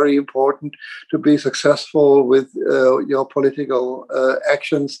is very important to be successful with your political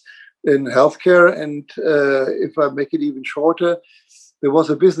actions in healthcare. And if I make it even shorter, there was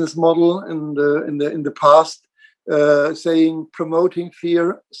a business model in the past saying promoting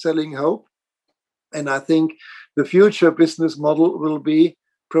fear, selling hope. And I think the future business model will be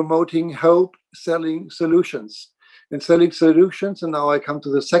promoting hope, selling solutions. And selling solutions, and now I come to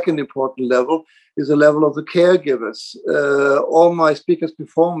the second important level, is the level of the caregivers. All my speakers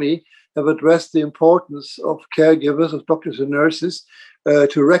before me have addressed the importance of caregivers, of doctors and nurses,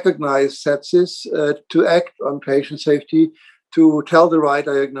 to recognize sepsis, to act on patient safety, to tell the right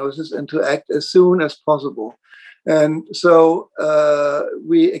diagnosis, and to act as soon as possible. And so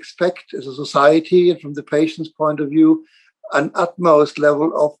we expect as a society, and from the patient's point of view, an utmost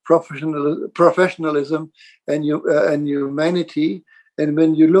level of professionalism and humanity. And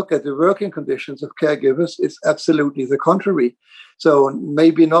when you look at the working conditions of caregivers, it's absolutely the contrary. So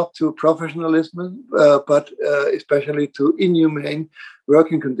maybe not to professionalism, but especially to inhumane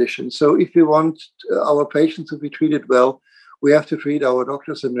working conditions. So if we want our patients to be treated well, we have to treat our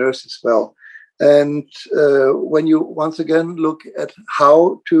doctors and nurses well. And when you once again look at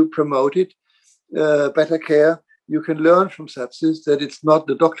how to promote it, better care, you can learn from sepsis that it's not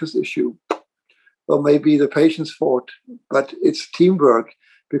the doctor's issue or maybe the patient's fault, but it's teamwork,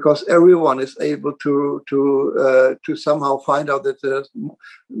 because everyone is able to somehow find out that there's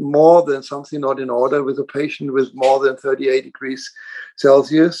more than something not in order with a patient with more than 38 degrees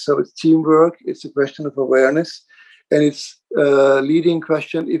Celsius. So it's teamwork, it's a question of awareness, and it's a leading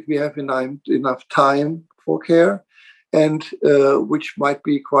question if we have enough time for care, and which might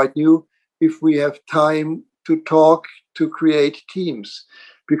be quite new, if we have time to talk, to create teams.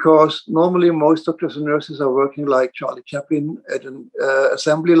 Because normally most doctors and nurses are working like Charlie Chaplin at an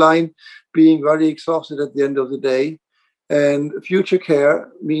assembly line, being very exhausted at the end of the day. And future care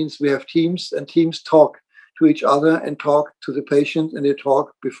means we have teams, and teams talk to each other and talk to the patient, and they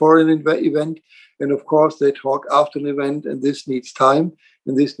talk before an event. And of course, they talk after an event, and this needs time.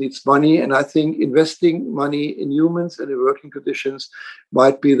 and this needs money. And I think investing money in humans and in working conditions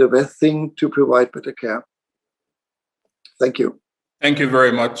might be the best thing to provide better care. Thank you. Thank you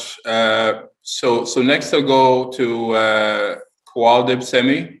very much. So next I'll go to Kawaldib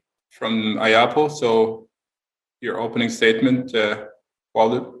Semi from IAPO. So your opening statement,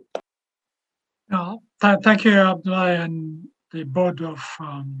 Kawaldib. Thank you, Abdullah, and the board of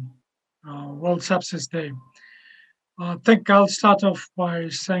World Sepsis Day. I think I'll start off by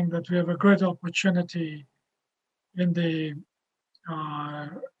saying that we have a great opportunity in the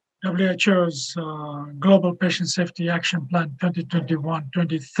WHO's Global Patient Safety Action Plan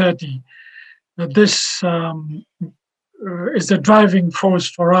 2021-2030. This is the driving force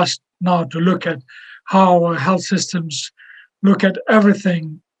for us now to look at how our health systems look at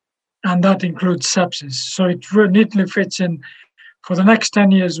everything, and that includes sepsis. So it neatly fits in. For the next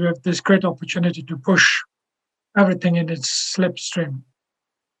 10 years, we have this great opportunity to push everything in its slipstream.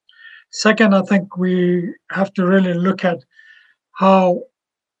 Second, I think we have to really look at how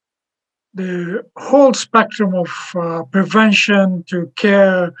the whole spectrum of prevention to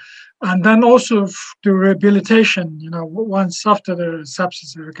care, and then also to rehabilitation, once after the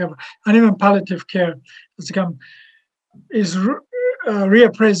sepsis recover, and even palliative care is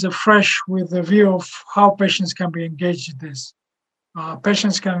reappraised afresh with the view of how patients can be engaged in this.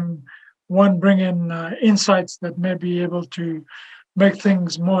 Patients can, one, bring in insights that may be able to make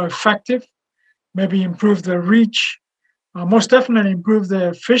things more effective, maybe improve the reach, most definitely improve the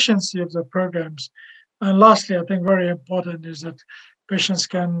efficiency of the programs. And lastly, I think very important is that patients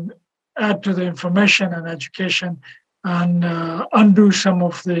can add to the information and education and undo some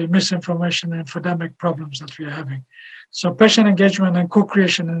of the misinformation and infodemic problems that we are having. So patient engagement and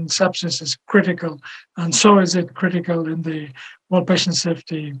co-creation in sepsis is critical, and so is it critical in the World Patient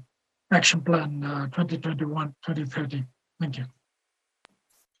Safety Action Plan 2021-2030. Thank you.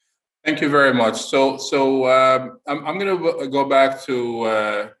 Thank you very much. So I'm going to go back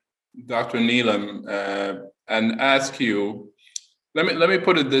to Dr. Neelam and ask you. Let me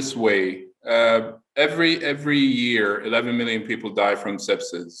put it this way: every year, 11 million people die from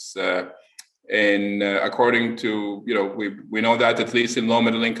sepsis, and according to we know that at least in low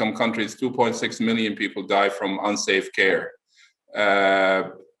middle income countries, 2.6 million people die from unsafe care.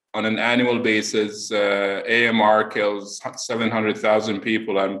 On an annual basis, AMR kills 700,000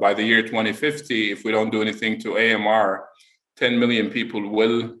 people, and by the year 2050, if we don't do anything to AMR, 10 million people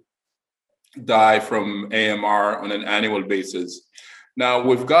will die from AMR on an annual basis. Now,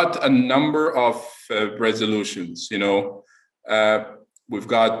 we've got a number of resolutions. We've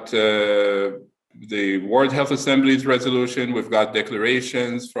got the World Health Assembly's resolution. We've got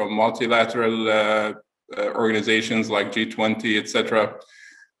declarations from multilateral organizations like G20, etc.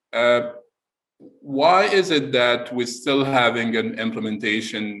 Why is it that we're still having an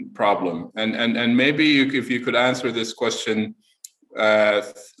implementation problem? And maybe if you could answer this question,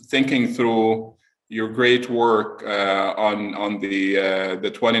 thinking through your great work on the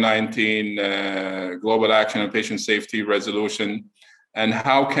 2019 Global Action on Patient Safety Resolution, and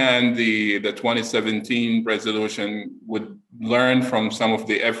how can the 2017 resolution would learn from some of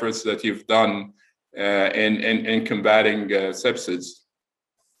the efforts that you've done in combating sepsis?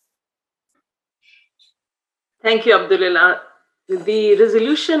 Thank you, Abdullah. The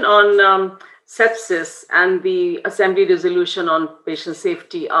resolution on sepsis and the Assembly resolution on patient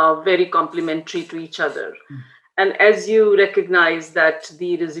safety are very complementary to each other. And as you recognize that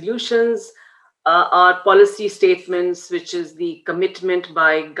the resolutions are policy statements, which is the commitment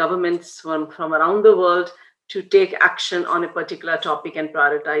by governments from around the world to take action on a particular topic and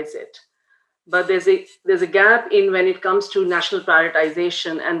prioritize it. But there's a gap in when it comes to national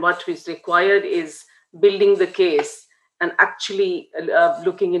prioritization, and what is required is building the case and actually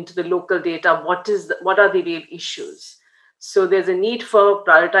looking into the local data. What are the real issues? So there's a need for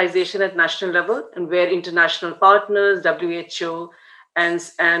prioritization at national level, and where international partners, WHO,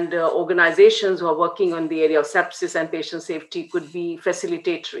 and organizations who are working on the area of sepsis and patient safety could be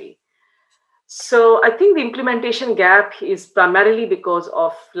facilitatory. So I think the implementation gap is primarily because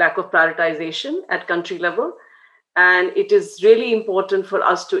of lack of prioritization at country level. And it is really important for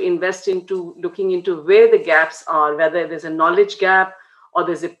us to invest into looking into where the gaps are, whether there's a knowledge gap, or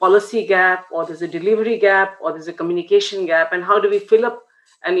there's a policy gap, or there's a delivery gap, or there's a communication gap, and how do we fill up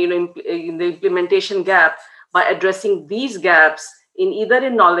in the implementation gap by addressing these gaps in either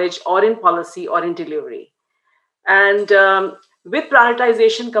in knowledge or in policy or in delivery. And with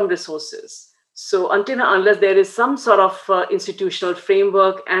prioritization come resources. So until and unless there is some sort of institutional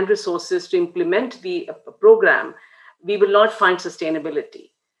framework and resources to implement the program, we will not find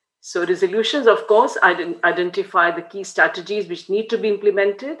sustainability. So resolutions, of course, identify the key strategies which need to be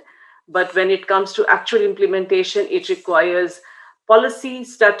implemented. But when it comes to actual implementation, it requires policy,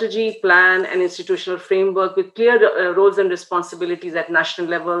 strategy, plan, and institutional framework with clear roles and responsibilities at national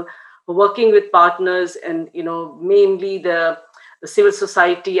level, working with partners and, mainly the civil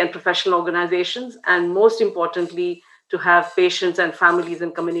society and professional organizations, and most importantly, to have patients and families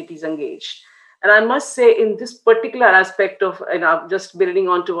and communities engaged. And I must say, in this particular aspect of, just building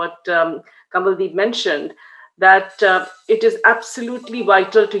on to what Kamaldeep mentioned, that it is absolutely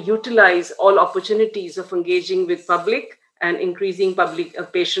vital to utilize all opportunities of engaging with public and increasing public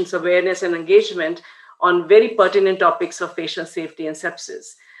patients' awareness and engagement on very pertinent topics of patient safety and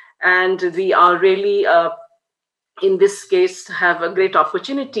sepsis. And we are really, in this case, have a great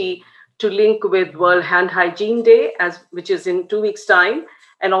opportunity to link with World Hand Hygiene Day, which is in 2 weeks' time,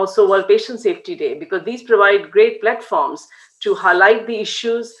 and also World Patient Safety Day, because these provide great platforms to highlight the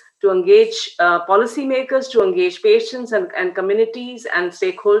issues, to engage policymakers, to engage patients and communities and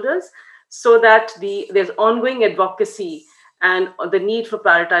stakeholders, so that there's ongoing advocacy and the need for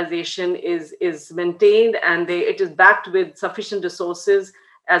prioritization is maintained, and it is backed with sufficient resources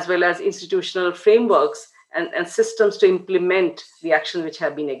as well as institutional frameworks and systems to implement the actions which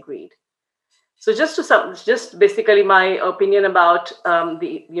have been agreed. So just basically my opinion about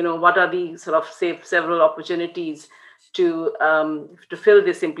what are the sort of several opportunities to fill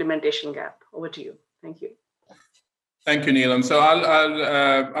this implementation gap. Over to you. Thank you. Thank you, Neelam. So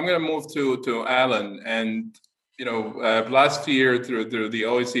I'm going to move to Alan. And last year through the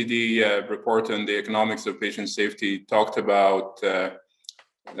OECD report on the economics of patient safety talked about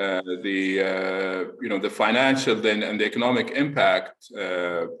the financial and the economic impact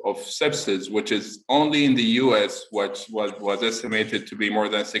of sepsis, which is only in the US, which was estimated to be more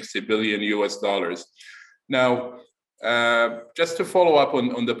than $60 billion US. Now, just to follow up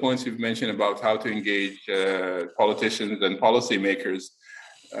on the points you've mentioned about how to engage politicians and policymakers,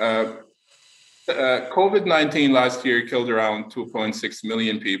 COVID-19 last year killed around 2.6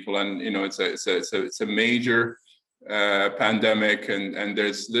 million people, and it's a major pandemic, and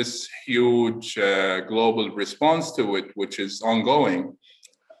there's this huge global response to it, which is ongoing.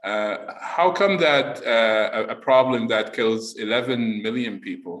 How come that a problem that kills 11 million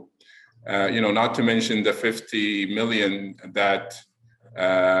people, not to mention the 50 million that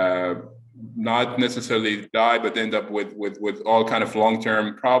not necessarily die but end up with all kind of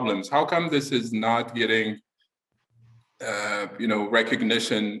long-term problems, how come this is not getting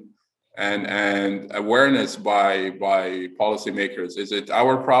recognition and awareness by policymakers? Is it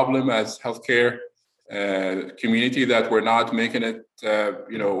our problem as healthcare community that we're not making it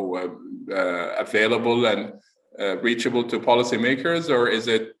available and reachable to policymakers, or is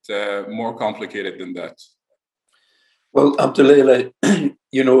it more complicated than that? Well, Abdullah,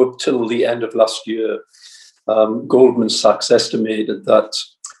 up till the end of last year, Goldman Sachs estimated that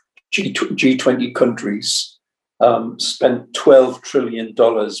G20 countries spent $12 trillion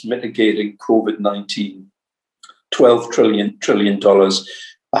mitigating COVID-19. $12 trillion.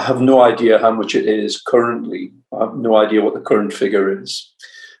 I have no idea how much it is currently. I have no idea what the current figure is.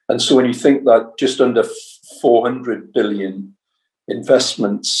 And so when you think that just under 400 billion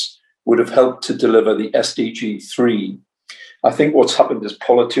investments would have helped to deliver the SDG 3, I think what's happened is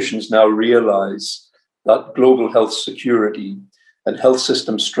politicians now realize that global health security and health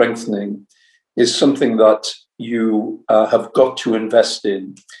system strengthening is something that you have got to invest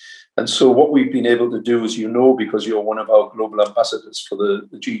in. And so what we've been able to do, as you know, because you're one of our global ambassadors for the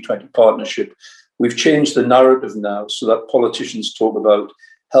G20 partnership, we've changed the narrative now so that politicians talk about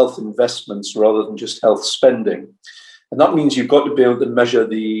health investments rather than just health spending. And that means you've got to be able to measure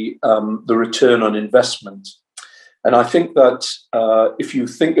the return on investment. And I think that if you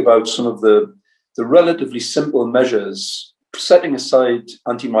think about some of the relatively simple measures, setting aside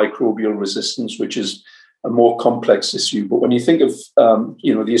antimicrobial resistance, which is a more complex issue, but when you think of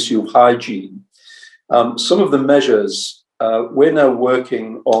the issue of hygiene, some of the measures we're now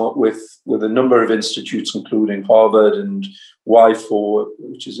working on with a number of institutes, including Harvard and WIFO,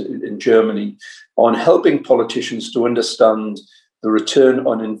 which is in Germany, on helping politicians to understand the return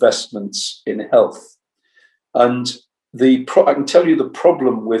on investments in health. And I can tell you the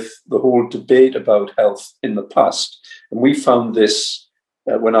problem with the whole debate about health in the past, and we found this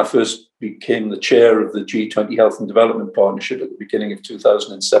when I first became the chair of the G20 Health and Development Partnership at the beginning of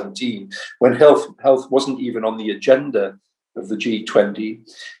 2017, when health wasn't even on the agenda of the G20,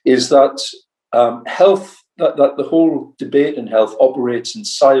 is that that the whole debate in health operates in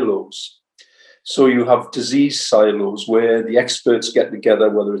silos. So you have disease silos where the experts get together,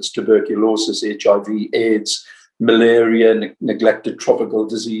 whether it's tuberculosis, HIV, AIDS. malaria, neglected tropical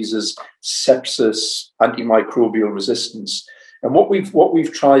diseases, sepsis, antimicrobial resistance. And what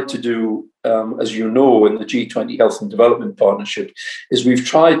we've tried to do, as you know, in the G20 Health and Development Partnership, is we've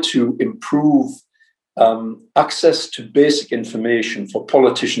tried to improve access to basic information for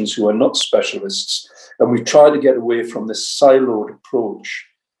politicians who are not specialists. And we try to get away from this siloed approach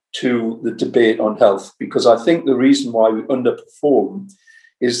to the debate on health, because I think the reason why we underperform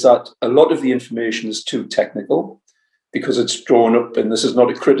is that a lot of the information is too technical, because it's drawn up, and this is not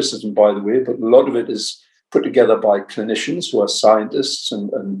a criticism, by the way, but a lot of it is put together by clinicians who are scientists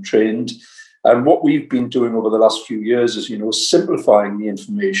and trained. And what we've been doing over the last few years is, simplifying the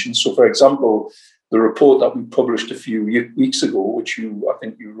information. So, for example, the report that we published a few weeks ago, which I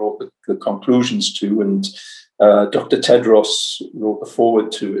think you wrote the conclusions to, and Dr. Tedros wrote the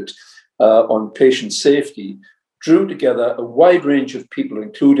foreword to it, on patient safety, drew together a wide range of people,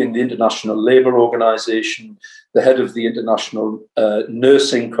 including the International Labour Organization, the head of the International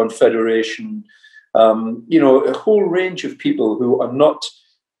Nursing Confederation, a whole range of people who are not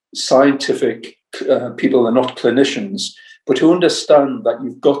scientific people, are not clinicians, but who understand that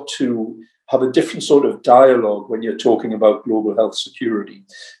you've got to have a different sort of dialogue when you're talking about global health security.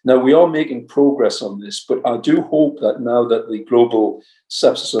 Now, we are making progress on this, but I do hope that now that the Global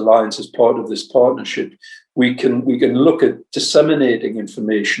Sepsis Alliance is part of this partnership, we can look at disseminating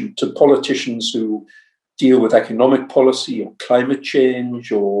information to politicians who deal with economic policy or climate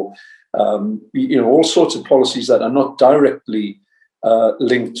change or all sorts of policies that are not directly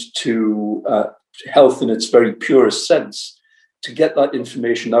linked to health in its very purest sense, to get that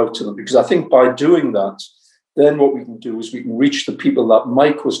information out to them. Because I think by doing that, then what we can do is we can reach the people that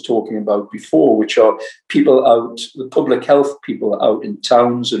Mike was talking about before, which are people out, the public health people out in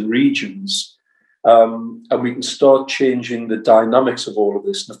towns and regions. And we can start changing the dynamics of all of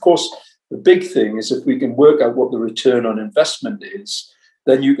this. And of course, the big thing is if we can work out what the return on investment is,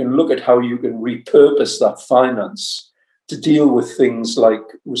 then you can look at how you can repurpose that finance to deal with things like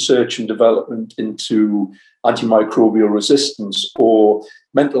research and development into antimicrobial resistance or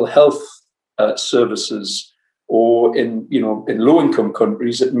mental health services, or in low-income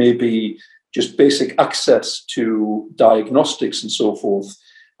countries, it may be just basic access to diagnostics and so forth.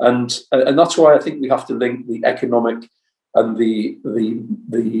 And that's why I think we have to link the economic and the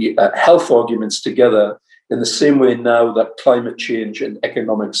health arguments together in the same way now that climate change and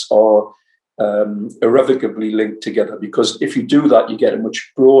economics are irrevocably linked together. Because if you do that, you get a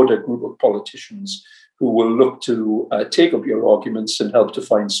much broader group of politicians who will look to take up your arguments and help to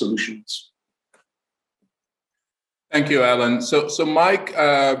find solutions. Thank you, Alan. So Mike,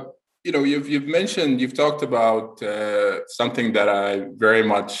 you've talked about something that I'm very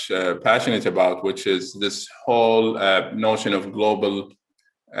much passionate about, which is this whole notion of global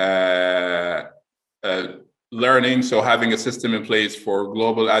learning. So having a system in place for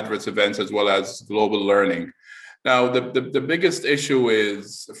global adverse events as well as global learning. Now, the biggest issue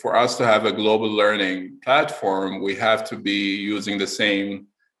is for us to have a global learning platform, we have to be using the same,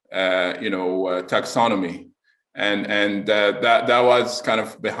 taxonomy. And that was kind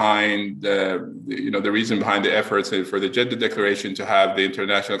of behind the reason behind the efforts for the Jeddah Declaration to have the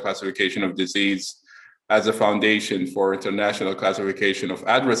International Classification of Disease as a foundation for international classification of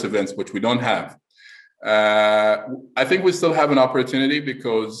adverse events, which we don't have. I think we still have an opportunity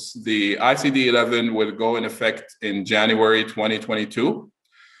because the ICD-11 will go in effect in January 2022.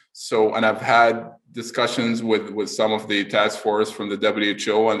 So, and I've had discussions with some of the task force from the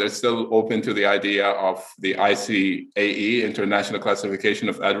WHO, and they're still open to the idea of the ICAE, International Classification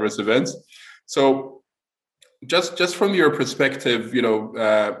of Adverse Events. So just from your perspective,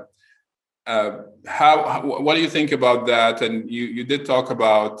 what do you think about that? And you did talk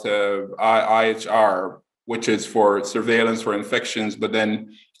about IHR, which is for surveillance for infections, but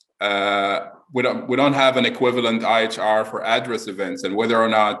then we don't have an equivalent IHR for adverse events, and whether or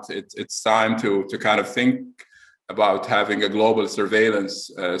not it's time to kind of think about having a global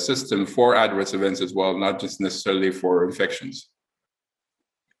surveillance system for adverse events as well, not just necessarily for infections.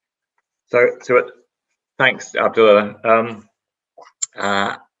 So thanks, Abdullah.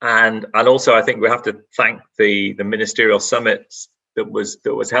 And also, I think we have to thank the ministerial summits that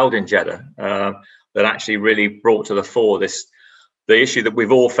was held in Jeddah that actually really brought to the fore the issue that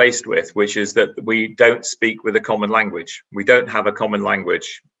we've all faced with, which is that we don't speak with a common language. We don't have a common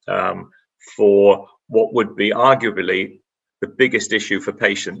language for what would be arguably the biggest issue for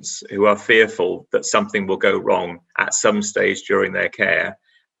patients who are fearful that something will go wrong at some stage during their care,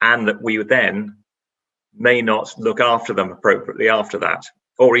 and that we then may not look after them appropriately after that,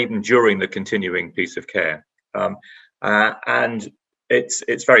 or even during the continuing piece of care. And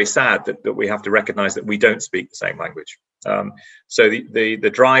it's very sad that we have to recognize that we don't speak the same language. So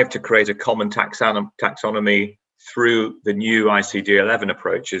the drive to create a common taxonomy through the new ICD-11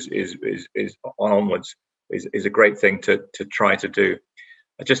 approach is onwards is a great thing to try to do.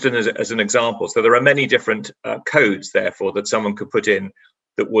 Just as an example, so there are many different codes, therefore, that someone could put in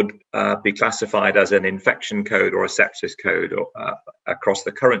that would be classified as an infection code or a sepsis code or, across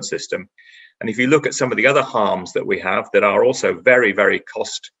the current system. And if you look at some of the other harms that we have that are also very, very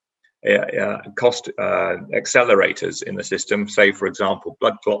cost accelerators in the system, say, for example,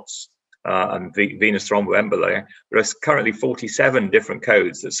 blood clots and venous thromboembolia, there are currently 47 different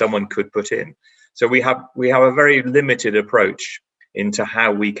codes that someone could put in. So we have a very limited approach into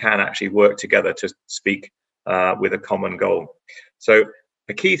how we can actually work together to speak with a common goal. So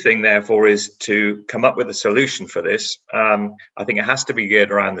the key thing, therefore, is to come up with a solution for this. I think it has to be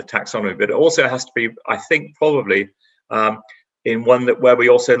geared around the taxonomy, but it also has to be, I think, probably in one where we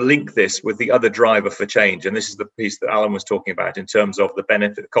also link this with the other driver for change. And this is the piece that Alan was talking about in terms of the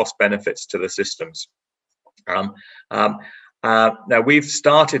cost benefits to the systems. Now, we've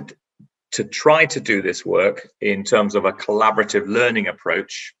started to try to do this work in terms of a collaborative learning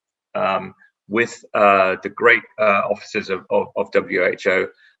approach with the great offices of WHO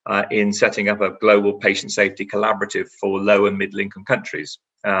in setting up a global patient safety collaborative for low and middle income countries.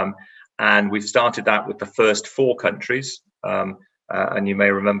 And we've started that with the first 4 countries. And you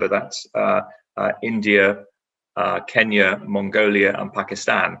may remember that's India, Kenya, Mongolia, and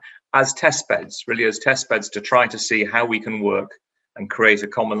Pakistan as test beds, really as test beds to try to see how we can work and create a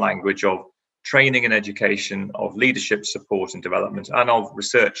common language of training and education, of leadership support and development, and of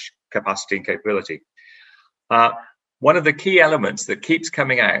research capacity and capability. One of the key elements that keeps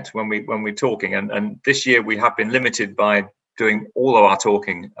coming out when we're talking, and this year we have been limited by doing all of our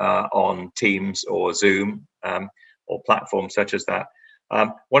talking on Teams or Zoom or platforms such as that.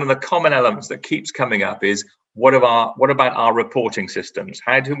 One of the common elements that keeps coming up is what about our reporting systems?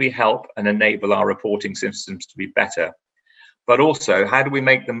 How do we help and enable our reporting systems to be better? But also, how do we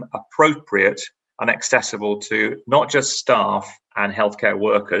make them appropriate and accessible to not just staff and healthcare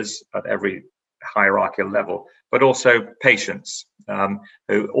workers at every hierarchical level, but also patients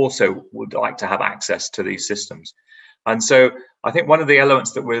who also would like to have access to these systems. And so I think one of the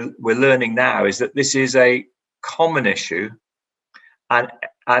elements that we're learning now is that this is a common issue,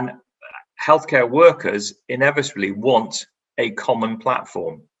 and healthcare workers inevitably want a common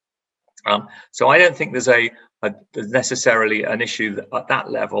platform. So I don't think there's necessarily an issue at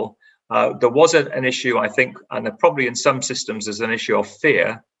that level. There was an issue, I think, and probably in some systems there's an issue of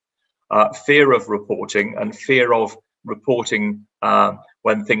fear of reporting and fear of reporting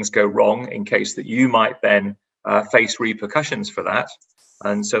when things go wrong, in case that you might then face repercussions for that.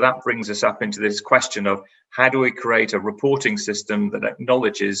 And so that brings us up into this question of how do we create a reporting system that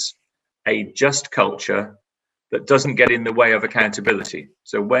acknowledges a just culture that doesn't get in the way of accountability.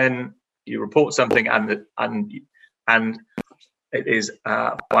 So when you report something and it is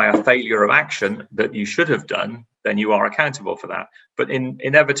by a failure of action that you should have done, then you are accountable for that. But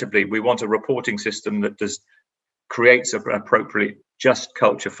inevitably, we want a reporting system that creates an appropriate just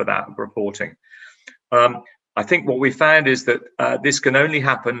culture for that reporting. I think what we found is that this can only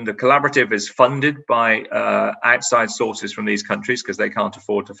happen. The collaborative is funded by outside sources from these countries because they can't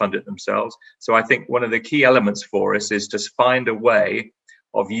afford to fund it themselves. So I think one of the key elements for us is to find a way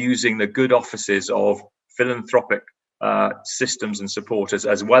of using the good offices of philanthropic systems and supporters,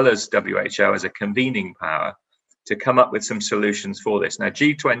 as well as WHO as a convening power, to come up with some solutions for this. Now,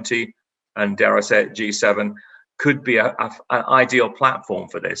 G20 and dare I say it, G7 could be an ideal platform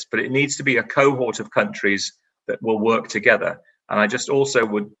for this, but it needs to be a cohort of countries that will work together. And I just also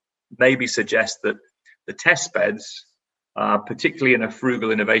would maybe suggest that the test beds, particularly in a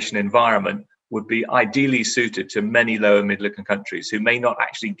frugal innovation environment, would be ideally suited to many low and middle income countries who may not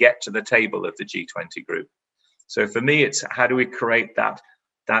actually get to the table of the G20 group. So for me, it's how do we create that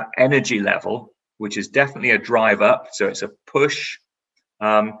energy level, which is definitely a drive up. So it's a push.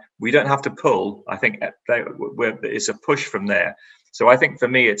 We don't have to pull. I think it's a push from there. So I think for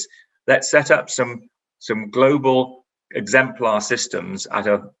me, it's let's set up some global exemplar systems at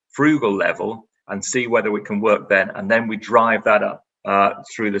a frugal level and see whether we can work then. And then we drive that up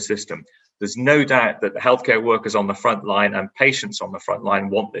through the system. There's no doubt that the healthcare workers on the front line and patients on the front line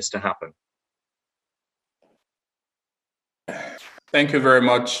want this to happen. Thank you very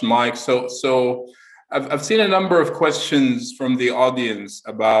much, Mike. So I've seen a number of questions from the audience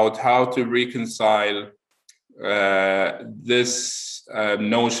about how to reconcile this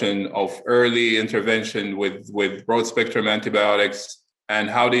notion of early intervention with broad spectrum antibiotics and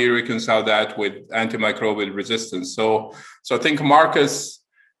how do you reconcile that with antimicrobial resistance? So I think Marcus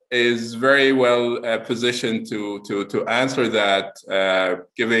is very well positioned to answer that,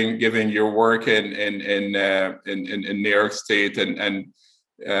 given your work in New York State, and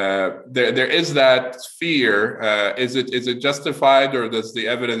there is that fear. Is it justified, or does the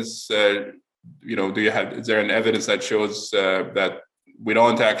evidence, is there an evidence that shows that we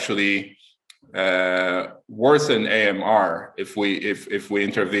don't actually worsen AMR if we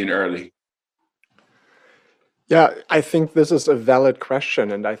intervene early? Yeah, I think this is a valid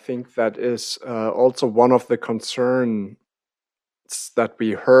question, and I think that is also one of the concerns that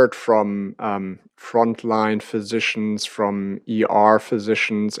we heard from frontline physicians, from ER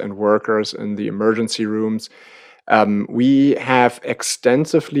physicians and workers in the emergency rooms. We have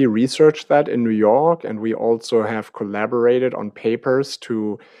extensively researched that in New York, and we also have collaborated on papers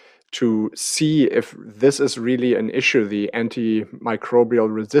to see if this is really an issue, the antimicrobial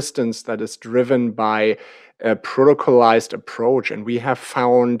resistance that is driven by a protocolized approach. And we have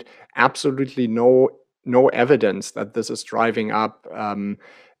found absolutely no evidence that this is driving up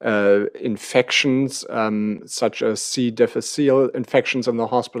infections such as C. difficile infections in the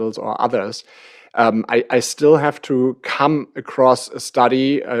hospitals or others. I still have to come across a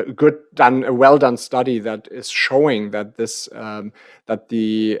study, a well-done study that is showing that that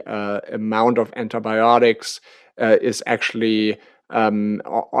the amount of antibiotics is actually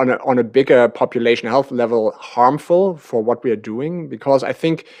on a bigger population health level harmful for what we are doing. Because I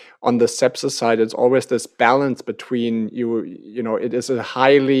think on the sepsis side, it's always this balance between it is a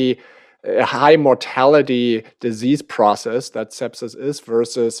high mortality disease process that sepsis is,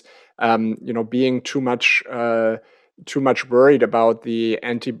 versus being too much worried about the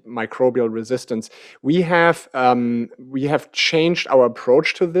antimicrobial resistance. We have changed our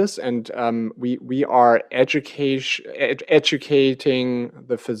approach to this, and we are educating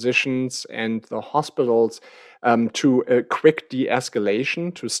the physicians and the hospitals to a quick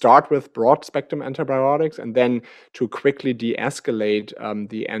de-escalation, to start with broad spectrum antibiotics and then to quickly de-escalate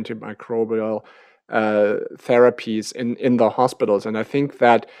the antimicrobial therapies in the hospitals. And I think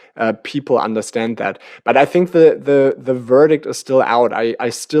that people understand that. But I think the verdict is still out. I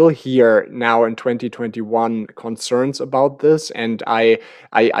still hear now in 2021 concerns about this. And I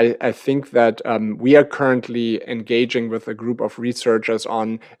think that we are currently engaging with a group of researchers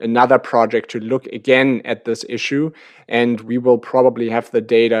on another project to look again at this issue. And we will probably have the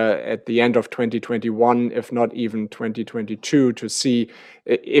data at the end of 2021, if not even 2022, to see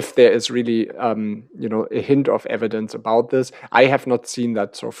if there is really a hint of evidence about this. I have not seen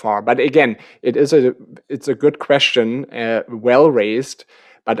that so far. But again, it's a good question, well raised.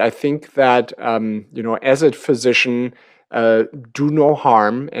 But I think that as a physician, do no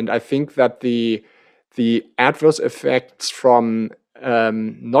harm, and I think that the adverse effects from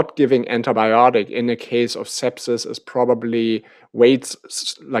not giving antibiotic in a case of sepsis is probably weights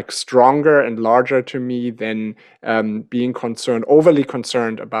like stronger and larger to me than being overly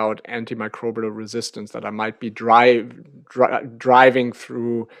concerned about antimicrobial resistance that I might be driving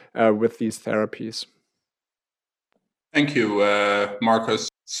through with these therapies. Thank you, Marcus.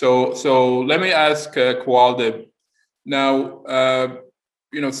 So let me ask Kewaldi now.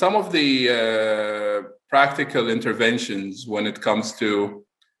 Some of the practical interventions when it comes to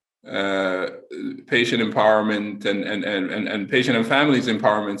patient empowerment and patient and families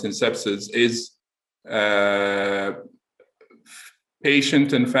empowerment in sepsis is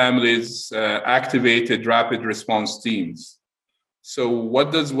patient and families activated rapid response teams. So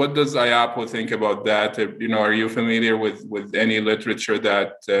what does IAPO think about that? Are you familiar with any literature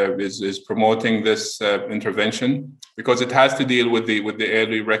that is promoting this intervention? Because it has to deal with the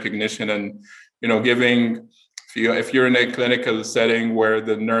early recognition and giving. If you're in a clinical setting where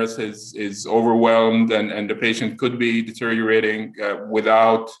the nurse is overwhelmed and the patient could be deteriorating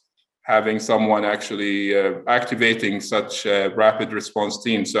without having someone actually activating such rapid response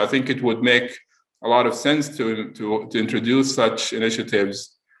teams. So I think it would make a lot of sense to introduce such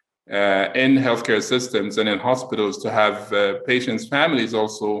initiatives in healthcare systems and in hospitals, to have patients' families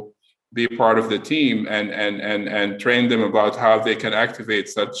also be part of the team and train them about how they can activate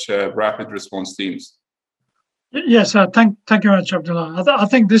such rapid response teams. Yes, thank you very much, Abdullah. I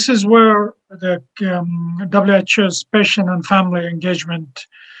think this is where the WHO's patient and family engagement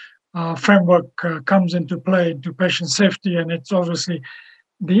framework comes into play, into patient safety, and it's obviously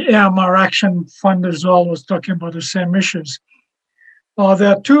the AMR Action Fund as well was talking about the same issues. There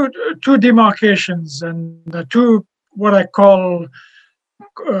are two demarcations and the two what I call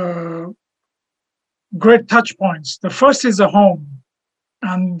great touch points. The first is the home,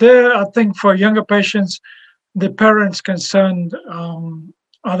 and there I think for younger patients, the parents concerned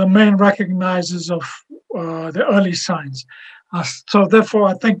are the main recognizers of the early signs. So therefore,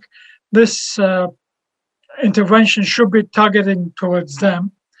 I think this intervention should be targeting towards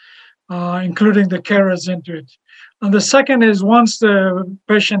them, including the carers into it. And the second is once the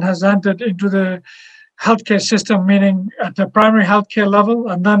patient has entered into the healthcare system, meaning at the primary healthcare level,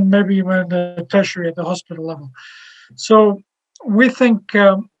 and then maybe even the tertiary at the hospital level. So we think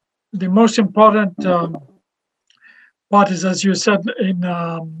the most important part is, as you said,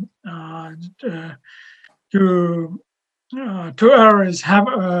 to err is have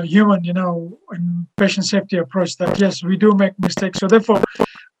a human, and patient safety approach that, yes, we do make mistakes. So therefore,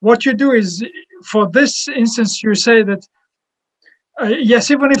 what you do is, for this instance, you say that, yes,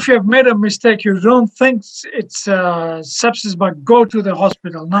 even if you have made a mistake, you don't think it's sepsis, but go to the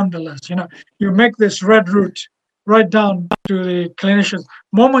hospital nonetheless. You make this red route right down to the clinicians.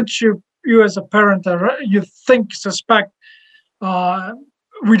 Moment you as a parent, you suspect,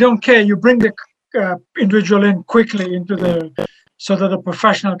 we don't care. You bring the individual in quickly so that the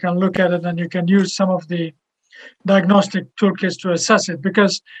professional can look at it, and you can use some of the diagnostic toolkits to assess it.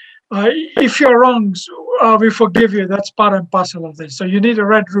 Because if you're wrong, we forgive you. That's part and parcel of this. So you need a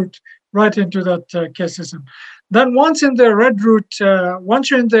red route right into that care system. Then once in the red route, once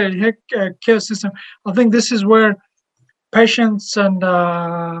you're in the care system, I think this is where patients and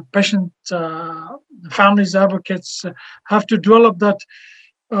families, advocates have to develop that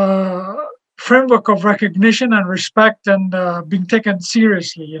framework of recognition and respect and being taken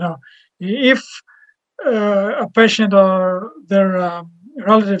seriously. If a patient or their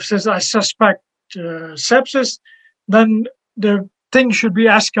relative says, I suspect sepsis, then the thing should be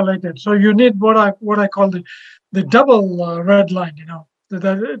escalated. So you need what I call the double red line.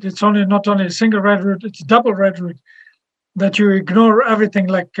 That it's not only a single red route, it's double red route. That you ignore everything,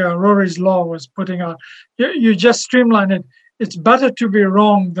 like Rory's Law was putting out. You just streamline it. It's better to be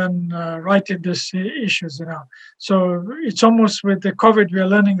wrong than right in these issues. So it's almost with the COVID, we are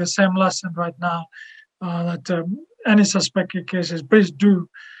learning the same lesson right now. That any suspected cases, please do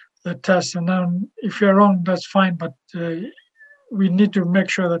the test, and then if you're wrong, that's fine. But we need to make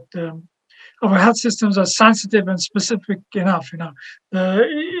sure that our health systems are sensitive and specific enough.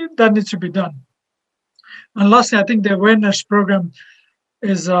 That needs to be done. And lastly, I think the awareness program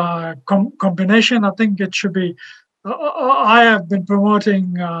is a combination. I think it should be. I have been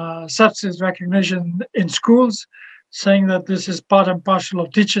promoting sepsis recognition in schools, saying that this is part and parcel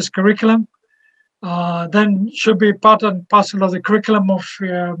of teachers' curriculum. Then should be part and parcel of the curriculum of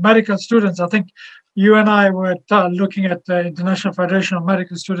medical students. I think you and I were looking at the International Federation of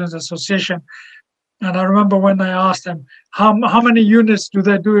Medical Students Association, and I remember when I asked them how many units do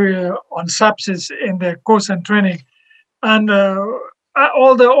they do on sepsis in their course and training, and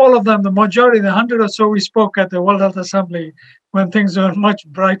all of them, the majority, the 100 or so we spoke at the World Health Assembly when things were much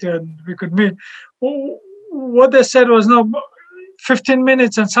brighter and we could meet. What they said was 15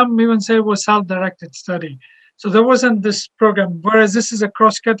 minutes, and some even say it was self-directed study. So there wasn't this program, whereas this is a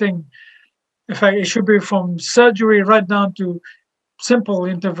cross-cutting effect. It should be from surgery right down to simple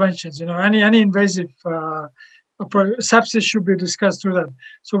interventions. Any invasive sepsis should be discussed through that.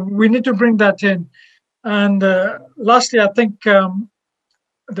 So we need to bring that in. And lastly, I think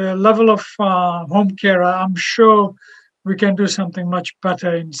the level of home care, I'm sure we can do something much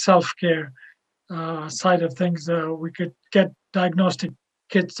better in self-care side of things. We could get diagnostic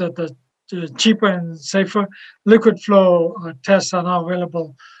kits that are cheaper and safer. Liquid flow tests are now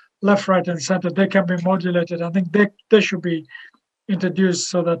available left, right, and center. They can be modulated. I think they should be introduced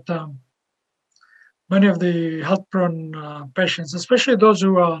so that many of the health-prone patients, especially those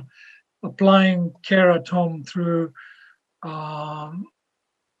who are applying care at home through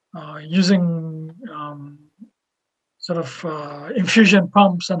using infusion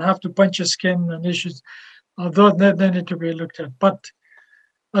pumps and have to punch your skin and issues, although they need to be looked at. But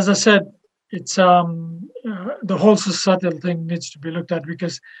as I said, it's the whole societal thing needs to be looked at,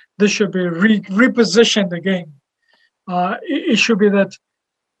 because this should be repositioned again. It should be that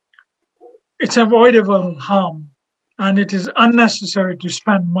it's avoidable harm, and it is unnecessary to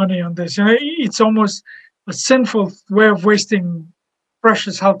spend money on this. It's almost a sinful way of wasting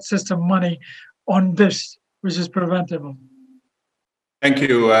precious health system money on this, which is preventable. Thank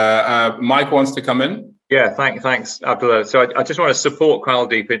you. Mike wants to come in. Yeah, thanks, Abdullah. So I just want to support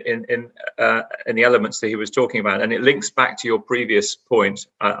Kvaldeep in the elements that he was talking about, and it links back to your previous point,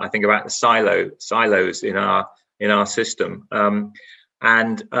 I think, about the silos in our system,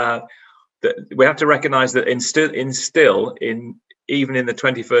 and we have to recognise that even in the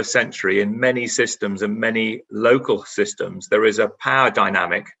 21st century, in many systems and many local systems, there is a power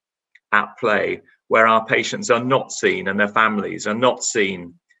dynamic at play where our patients are not seen and their families are not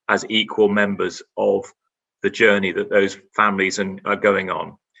seen as equal members of the journey that those families are going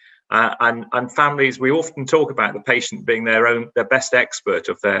on. And families, we often talk about the patient being their best expert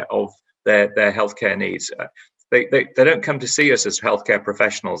of their healthcare needs. They don't come to see us as healthcare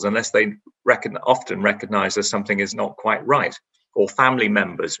professionals unless they often recognize that something is not quite right, or family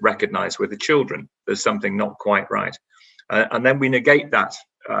members recognize with the children there's something not quite right. And then we negate that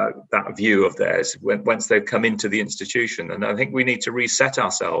view of theirs once they've come into the institution. And I think we need to reset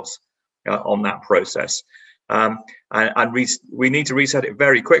ourselves on that process. We need to reset it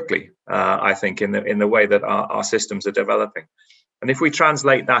very quickly, I think, in the way that our systems are developing. And if we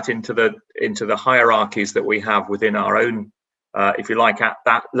translate that into the hierarchies that we have within our own, if you like, at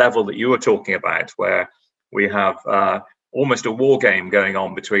that level that you were talking about, where we have almost a war game going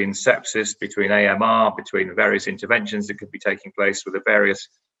on between sepsis, between AMR, between various interventions that could be taking place with the various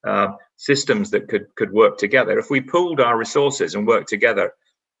systems that could work together. If we pooled our resources and worked together,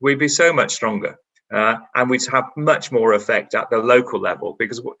 we'd be so much stronger. And we'd have much more effect at the local level,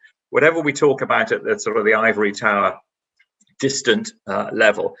 because whatever we talk about at the sort of the ivory tower distant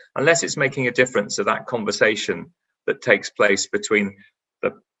level, unless it's making a difference to that conversation that takes place between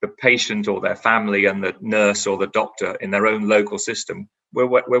the patient or their family and the nurse or the doctor in their own local system,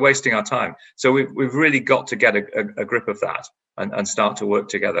 we're wasting our time. So we've really got to get a grip of that and start to work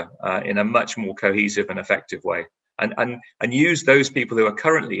together in a much more cohesive and effective way. And use those people who are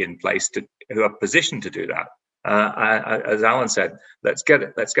currently in place who are positioned to do that. As Alan said, let's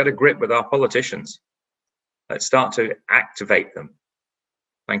get a grip with our politicians. Let's start to activate them.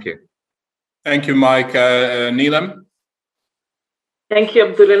 Thank you. Thank you, Mike. Neelam? Thank you,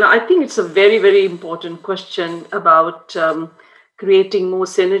 Abdullah. I think it's a very, very important question about creating more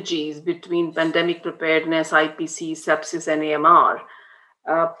synergies between pandemic preparedness, IPC, sepsis, and AMR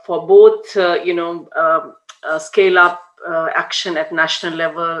for both, scale up action at national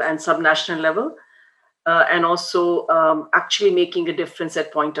level and subnational level, and also actually making a difference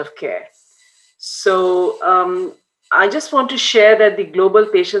at point of care. So I just want to share that the Global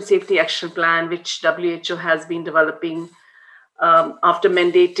Patient Safety Action Plan, which WHO has been developing after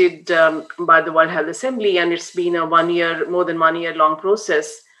mandated by the World Health Assembly, and it's been a more than 1 year long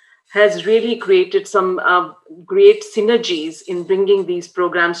process, has really created some great synergies in bringing these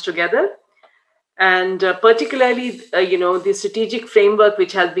programs together. And particularly, the strategic framework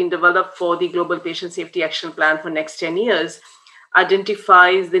which has been developed for the Global Patient Safety Action Plan for next 10 years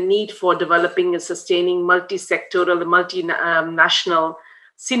identifies the need for developing and sustaining multi-sectoral, multinational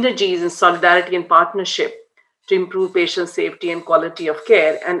synergies in solidarity and partnership to improve patient safety and quality of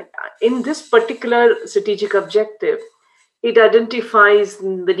care. And in this particular strategic objective, it identifies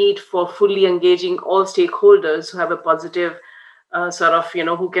the need for fully engaging all stakeholders who have a positive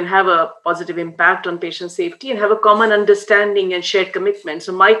who can have a positive impact on patient safety and have a common understanding and shared commitment.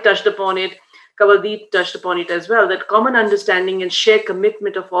 So Mike touched upon it, Kavaldeep touched upon it as well, that common understanding and shared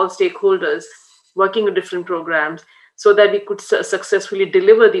commitment of all stakeholders working on different programs so that we could successfully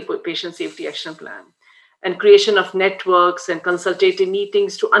deliver the patient safety action plan. And creation of networks and consultative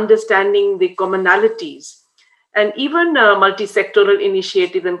meetings to understanding the commonalities, and even multi-sectoral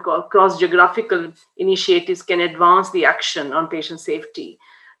initiatives and cross-geographical initiatives can advance the action on patient safety.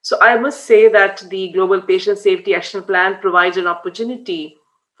 So I must say that the Global Patient Safety Action Plan provides an opportunity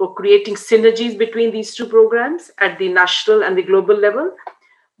for creating synergies between these two programs at the national and the global level.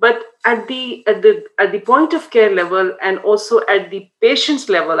 But at the point of care level and also at the patient's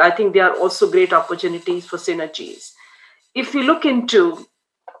level, I think there are also great opportunities for synergies. If we look into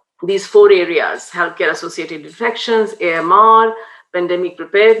these 4 areas, healthcare-associated infections, AMR, pandemic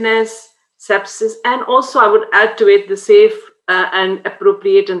preparedness, sepsis, and also I would add to it the safe and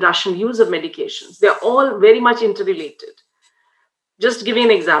appropriate and rational use of medications. They're all very much interrelated. Just giving an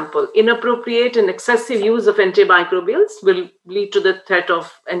example, inappropriate and excessive use of antimicrobials will lead to the threat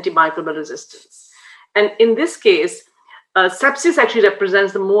of antimicrobial resistance. And in this case, sepsis actually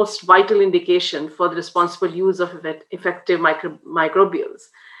represents the most vital indication for the responsible use of effective microbials.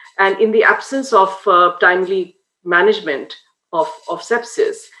 And in the absence of timely management of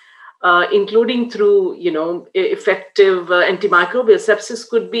sepsis, including through effective antimicrobial, sepsis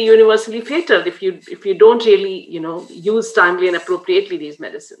could be universally fatal if you don't really use timely and appropriately these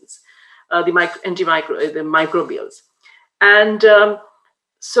medicines, the microbials. And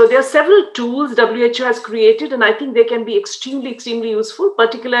so there are several tools WHO has created, and I think they can be extremely useful,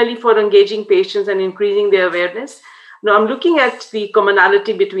 particularly for engaging patients and increasing their awareness. Now I'm looking at the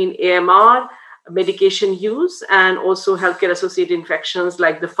commonality between AMR, medication use, and also healthcare-associated infections,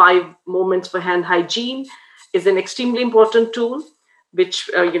 like the 5 moments for hand hygiene is an extremely important tool. which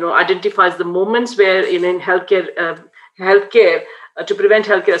identifies the moments where in healthcare to prevent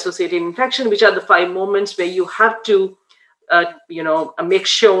healthcare associated infection, which are the 5 moments where you have to make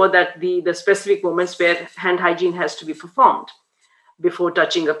sure that the specific moments where hand hygiene has to be performed before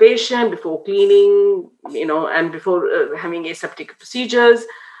touching a patient, before cleaning, and before having aseptic procedures,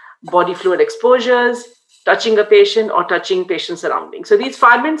 body fluid exposures, touching a patient or touching patient surroundings. So these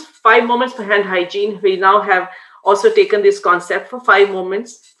 5 moments for hand hygiene, we now have also taken this concept for 5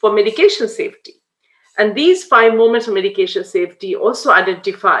 moments for medication safety. And these 5 moments for medication safety also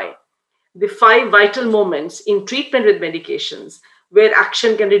identify the 5 vital moments in treatment with medications where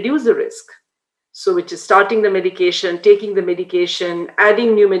action can reduce the risk. So which is starting the medication, taking the medication,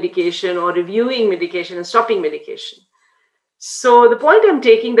 adding new medication, or reviewing medication and stopping medication. So the point I'm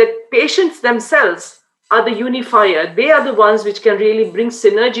taking that patients themselves are the unifier. They are the ones which can really bring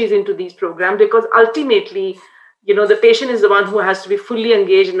synergies into these programs, because ultimately, the patient is the one who has to be fully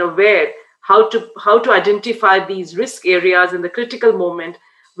engaged and aware how to identify these risk areas in the critical moment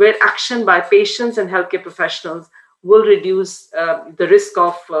where action by patients and healthcare professionals will reduce the risk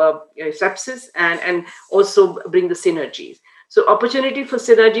of sepsis and also bring the synergies. So opportunity for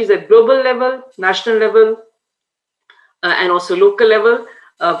synergies at global level, national level, and also local level,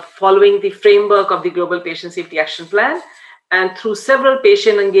 following the framework of the Global Patient Safety Action Plan, and through several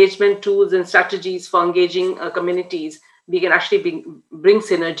patient engagement tools and strategies for engaging communities, we can actually bring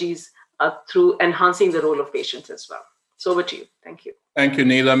synergies through enhancing the role of patients as well. So over to you. Thank you. Thank you,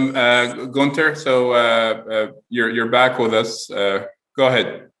 Neelam. Gunther, so you're back with us. Go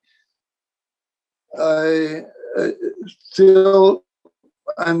ahead.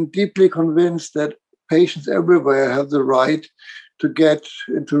 I'm deeply convinced that patients everywhere have the right to get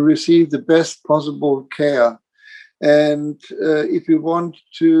and to receive the best possible care. And if you want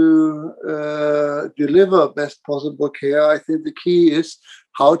to deliver best possible care, I think the key is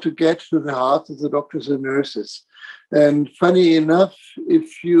how to get to the heart of the doctors and nurses. And funny enough,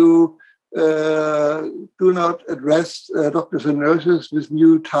 if you do not address doctors and nurses with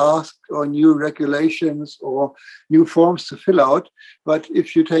new tasks or new regulations or new forms to fill out, but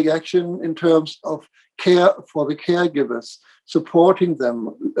if you take action in terms of care for the caregivers, supporting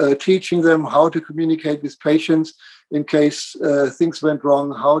them, teaching them how to communicate with patients in case things went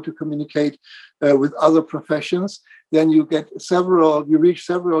wrong, how to communicate with other professions, then you reach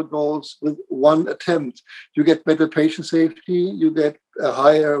several goals with one attempt. You get better patient safety, you get a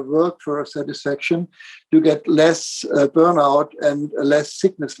higher workforce satisfaction, you get less burnout and less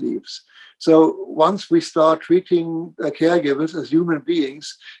sickness leaves. So once we start treating caregivers as human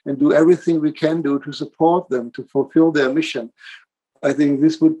beings and do everything we can do to support them to fulfill their mission, I think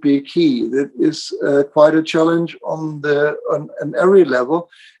this would be key. That is quite a challenge on every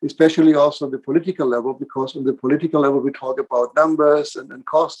level, especially also on the political level, because on the political level, we talk about numbers and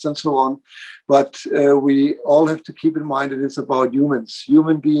costs and so on. But we all have to keep in mind that it's about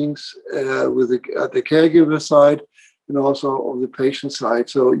human beings with the caregiver side and also on the patient side.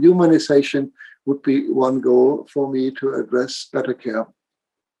 So humanization would be one goal for me to address better care.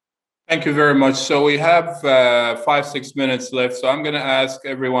 Thank you very much. So we have 5-6 minutes left. So I'm going to ask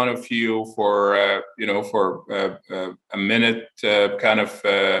every one of you for a minute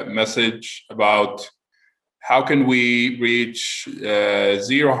message about how can we reach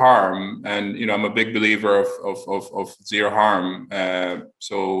zero harm. And I'm a big believer of zero harm.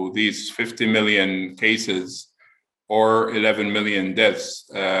 So these 50 million cases or 11 million deaths.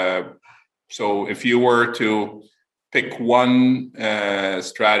 So if you were to pick one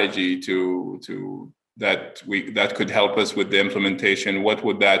strategy that could help us with the implementation, what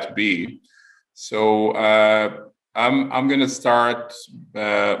would that be? So I'm going to start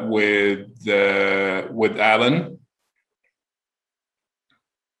with Alan.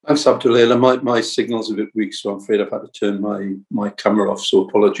 Thanks, Abdullah. My signal's a bit weak, so I'm afraid I've had to turn my camera off. So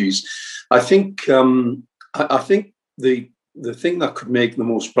apologies. I think the thing that could make the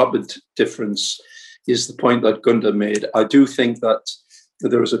most rapid difference is the point that Gunther made. I do think that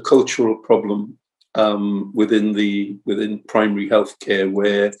there is a cultural problem within primary healthcare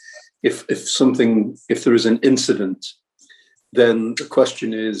where if there is an incident, then the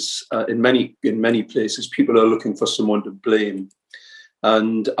question is in many places people are looking for someone to blame,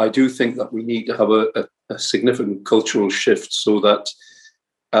 and I do think that we need to have a significant cultural shift so that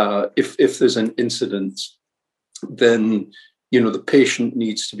if there's an incident, then the patient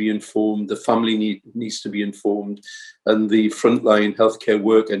needs to be informed, the family needs to be informed, and the frontline healthcare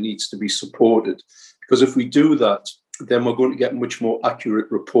worker needs to be supported. Because if we do that, then we're going to get much more accurate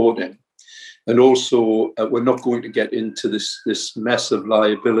reporting. And also, we're not going to get into this mess of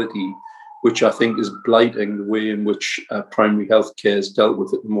liability which I think is blighting the way in which primary health care is dealt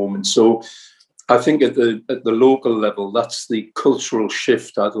with at the moment. So I think at the local level, that's the cultural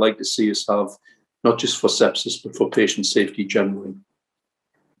shift I'd like to see us have, not just for sepsis, but for patient safety generally.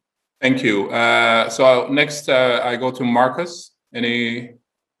 Thank you. So next, I go to Marcus. Any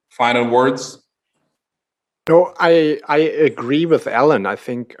final words? No, I agree with Alan. I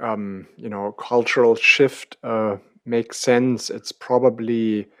think cultural shift makes sense. It's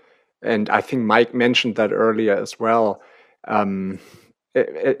probably, and I think Mike mentioned that earlier as well.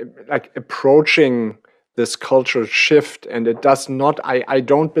 Like approaching this cultural shift, and it does not. I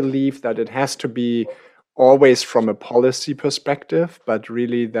don't believe that it has to be always from a policy perspective, but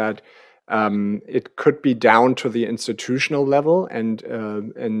really that it could be down to the institutional level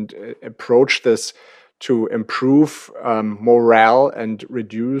and approach this to improve morale and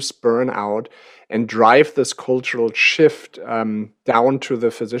reduce burnout and drive this cultural shift down to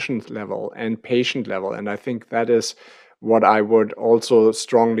the physician level and patient level. And I think that is what I would also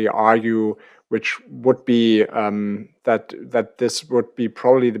strongly argue, which would be that this would be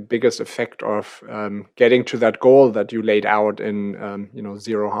probably the biggest effect of getting to that goal that you laid out in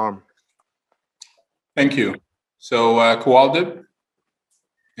zero harm. Thank you. So, Kewaldib,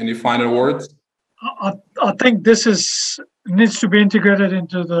 any final words? I think this needs to be integrated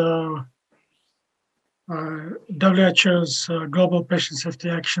into the WHO's Global Patient Safety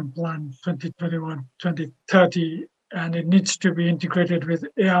Action Plan 2021-2030, and it needs to be integrated with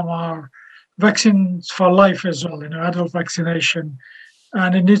AMR vaccines for life as well, adult vaccination,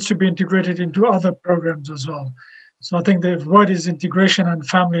 and it needs to be integrated into other programs as well. So I think the word is integration and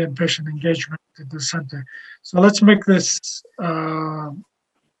family and patient engagement at the center. So let's make this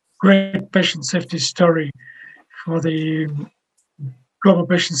great patient safety story for the Global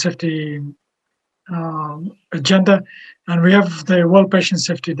Patient Safety agenda. And we have the World Patient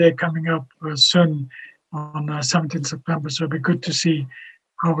Safety Day coming up soon on 17th September. So it'll be good to see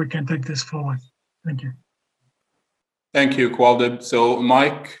how we can take this forward. Thank you. Thank you, Kewaldib. So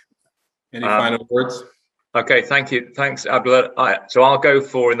Mike, any final words? Okay, thank you. Thanks, Abdullah. So I'll go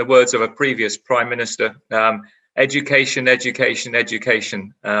for, in the words of a previous Prime Minister, education, education,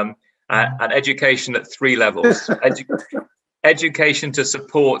 education, and education at three levels. Education to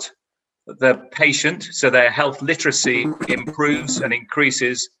support the patient so their health literacy improves and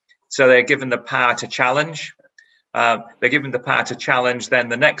increases, so they're given the power to challenge. They're given the power to challenge then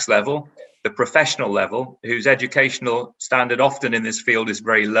the next level, the professional level, whose educational standard often in this field is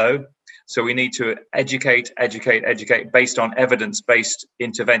very low. So we need to educate based on evidence-based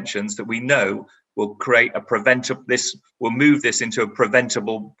interventions that we know will create will move this into a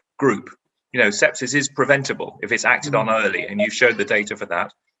preventable group. Sepsis is preventable if it's acted on early, and you've showed the data for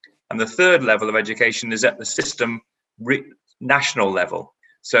that. And the third level of education is at the system national level,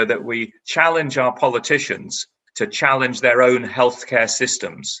 so that we challenge our politicians to challenge their own healthcare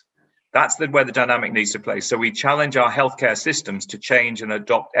systems. That's where the dynamic needs to play. So we challenge our healthcare systems to change and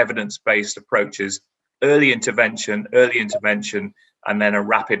adopt evidence-based approaches, early intervention, and then a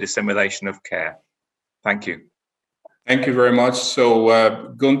rapid assimilation of care. Thank you. Thank you very much.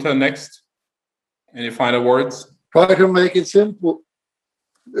 So Gunther, next. Any final words? Try to make it simple.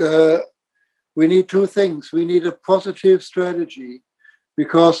 We need two things. We need a positive strategy,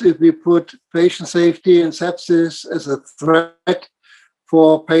 because if we put patient safety and sepsis as a threat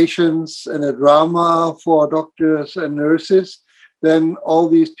for patients and a drama for doctors and nurses, then all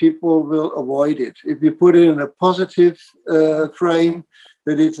these people will avoid it. If we put it in a positive frame,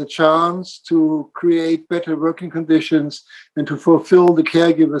 that it's a chance to create better working conditions and to fulfill the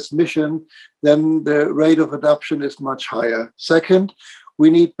caregiver's mission, then the rate of adoption is much higher. Second, we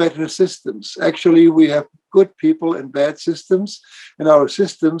need better systems. Actually, we have good people and bad systems, and our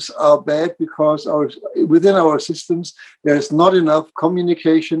systems are bad because within our systems there is not enough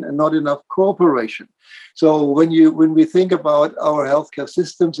communication and not enough cooperation. So when we think about our healthcare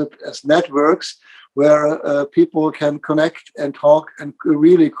systems as networks where people can connect and talk and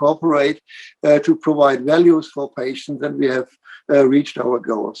really cooperate to provide values for patients, then we have reached our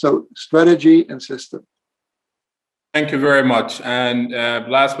goal. So strategy and system. Thank you very much. And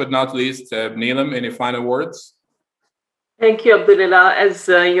last but not least, Neelam, any final words? Thank you, Abdullah. As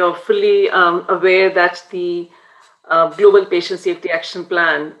you're fully aware that the Global Patient Safety Action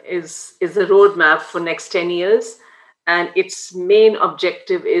Plan is a roadmap for next 10 years. And its main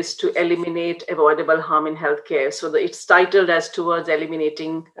objective is to eliminate avoidable harm in healthcare. So it's titled as Towards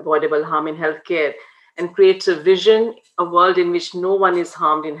Eliminating Avoidable Harm in Healthcare, and creates a vision, a world in which no one is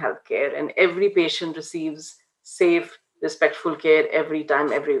harmed in healthcare and every patient receives safe, respectful care every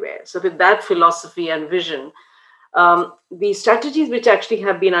time, everywhere. So with that philosophy and vision, The strategies which actually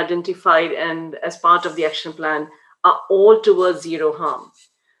have been identified and as part of the action plan are all towards zero harm.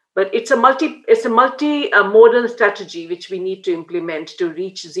 But it's a multi-modal strategy which we need to implement to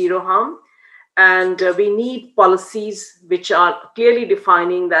reach zero harm. And we need policies which are clearly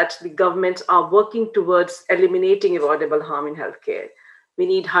defining that the governments are working towards eliminating avoidable harm in healthcare. We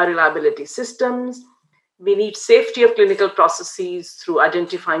need high reliability systems. We need safety of clinical processes through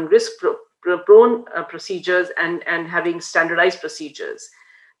identifying risk-prone procedures and having standardized procedures.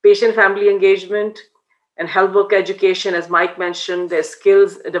 Patient-family engagement and health worker education, as Mike mentioned, their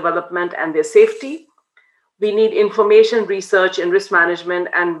skills development and their safety. We need information research and risk management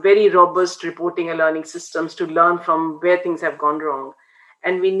and very robust reporting and learning systems to learn from where things have gone wrong.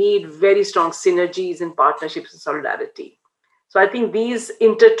 And we need very strong synergies and partnerships and solidarity. So I think these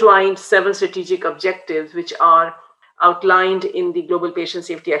intertwined 7 strategic objectives, which are outlined in the Global Patient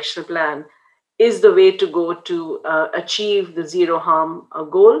Safety Action Plan, is the way to go to achieve the zero harm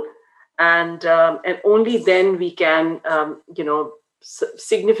goal. And only then we can,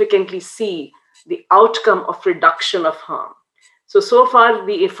 significantly see the outcome of reduction of harm. So far,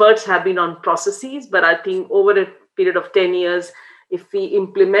 the efforts have been on processes, but I think over a period of 10 years, if we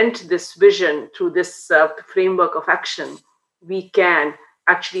implement this vision through this framework of action, we can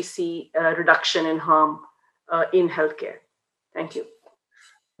actually see a reduction in harm in healthcare. Thank you.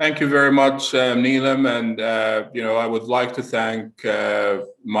 Thank you very much, Neelam. And, I would like to thank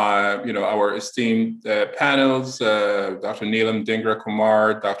our esteemed panels, Dr. Neelam Dhingra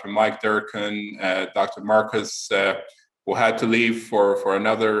Kumar, Dr. Mike Durkin, Dr. Marcus, who had to leave for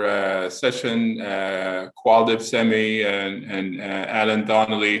another session, Qualdip Semi and Alan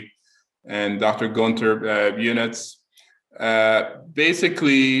Donnelly, and Dr. Gunther Bunitz.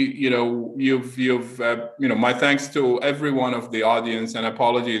 Basically, my thanks to everyone of the audience, and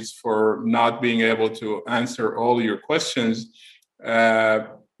apologies for not being able to answer all your questions.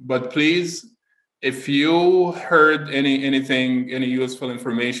 But please, if you heard any useful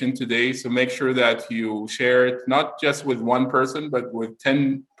information today, so make sure that you share it not just with one person, but with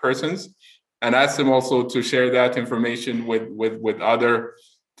 10 persons, and ask them also to share that information with other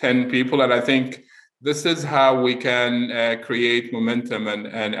 10 people. And I think this is how we can create momentum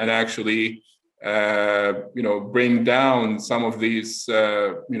and actually, bring down some of these,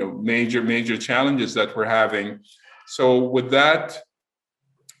 major challenges that we're having. So with that,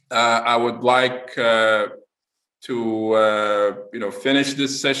 I would like to, finish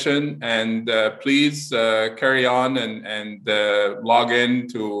this session, and please carry on and log in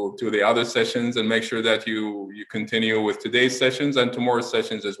to the other sessions, and make sure that you continue with today's sessions and tomorrow's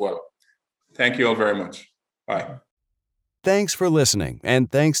sessions as well. Thank you all very much. Bye. Thanks for listening, and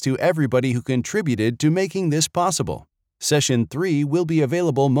thanks to everybody who contributed to making this possible. Session 3 will be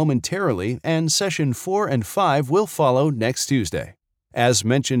available momentarily, and Session 4 and 5 will follow next Tuesday. As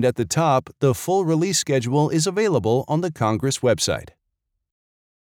mentioned at the top, the full release schedule is available on the Congress website.